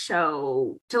like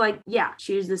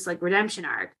choose this like redemption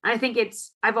arc. I think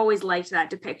I've always liked that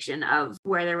depiction of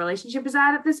where their relationship is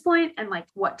at this point and like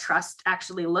what trust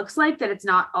actually looks like, that it's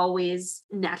not always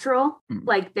natural,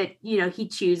 like that, you know, he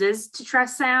chooses to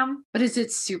trust Sam. But is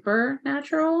it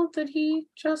supernatural that he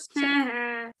just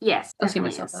Yes, I'll see definitely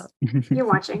myself is. out. You're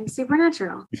watching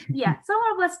Supernatural. Yeah, so I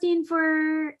want to bless Dean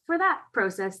for that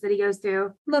process that he goes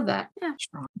through. Love that. Yeah.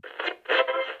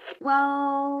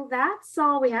 Well, that's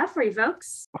all we have for you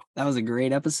folks. That was a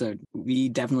great episode. We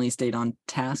definitely stayed on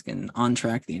task and on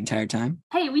track the entire time.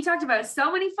 Hey, we talked about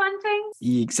so many fun things.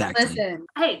 Exactly. Listen,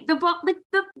 Hey,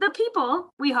 the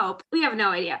people, we hope, we have no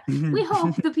idea. We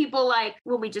hope the people like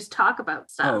when we just talk about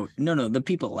stuff. Oh, no, the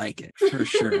people like it for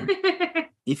sure.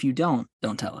 If you don't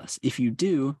tell us. If you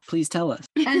do, please tell us.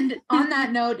 and on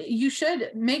that note, you should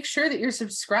make sure that you're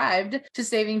subscribed to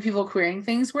Saving People Queering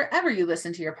Things wherever you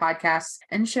listen to your podcasts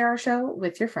and share our show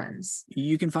with your friends.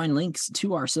 You can find links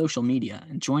to our social media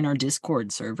and join our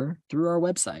Discord server through our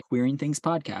website,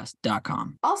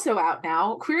 queeringthingspodcast.com. Also out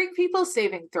now, Queering People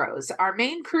Saving Throws. Our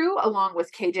main crew, along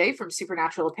with KJ from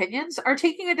Supernatural Opinions, are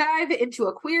taking a dive into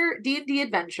a queer D&D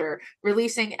adventure,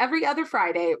 releasing every other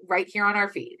Friday right here on our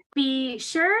feed. Be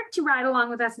sure to ride along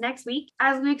with us next week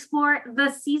as we explore the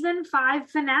season 5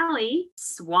 finale,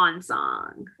 Swan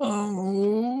Song.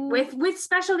 Oh. With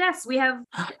special guests. We have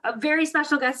a very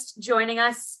special guest joining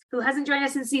us who hasn't joined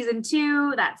us in season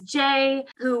 2. That's Jay,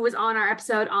 who was on our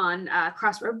episode on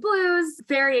Crossroad Blues.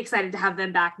 Very excited to have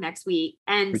them back next week.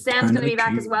 And Return Sam's of going to the be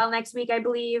back King. as well next week, I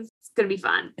believe. It's going to be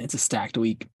fun. It's a stacked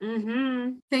week.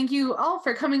 Thank you all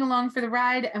for coming along for the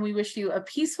ride, and we wish you a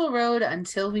peaceful road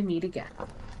until we meet again.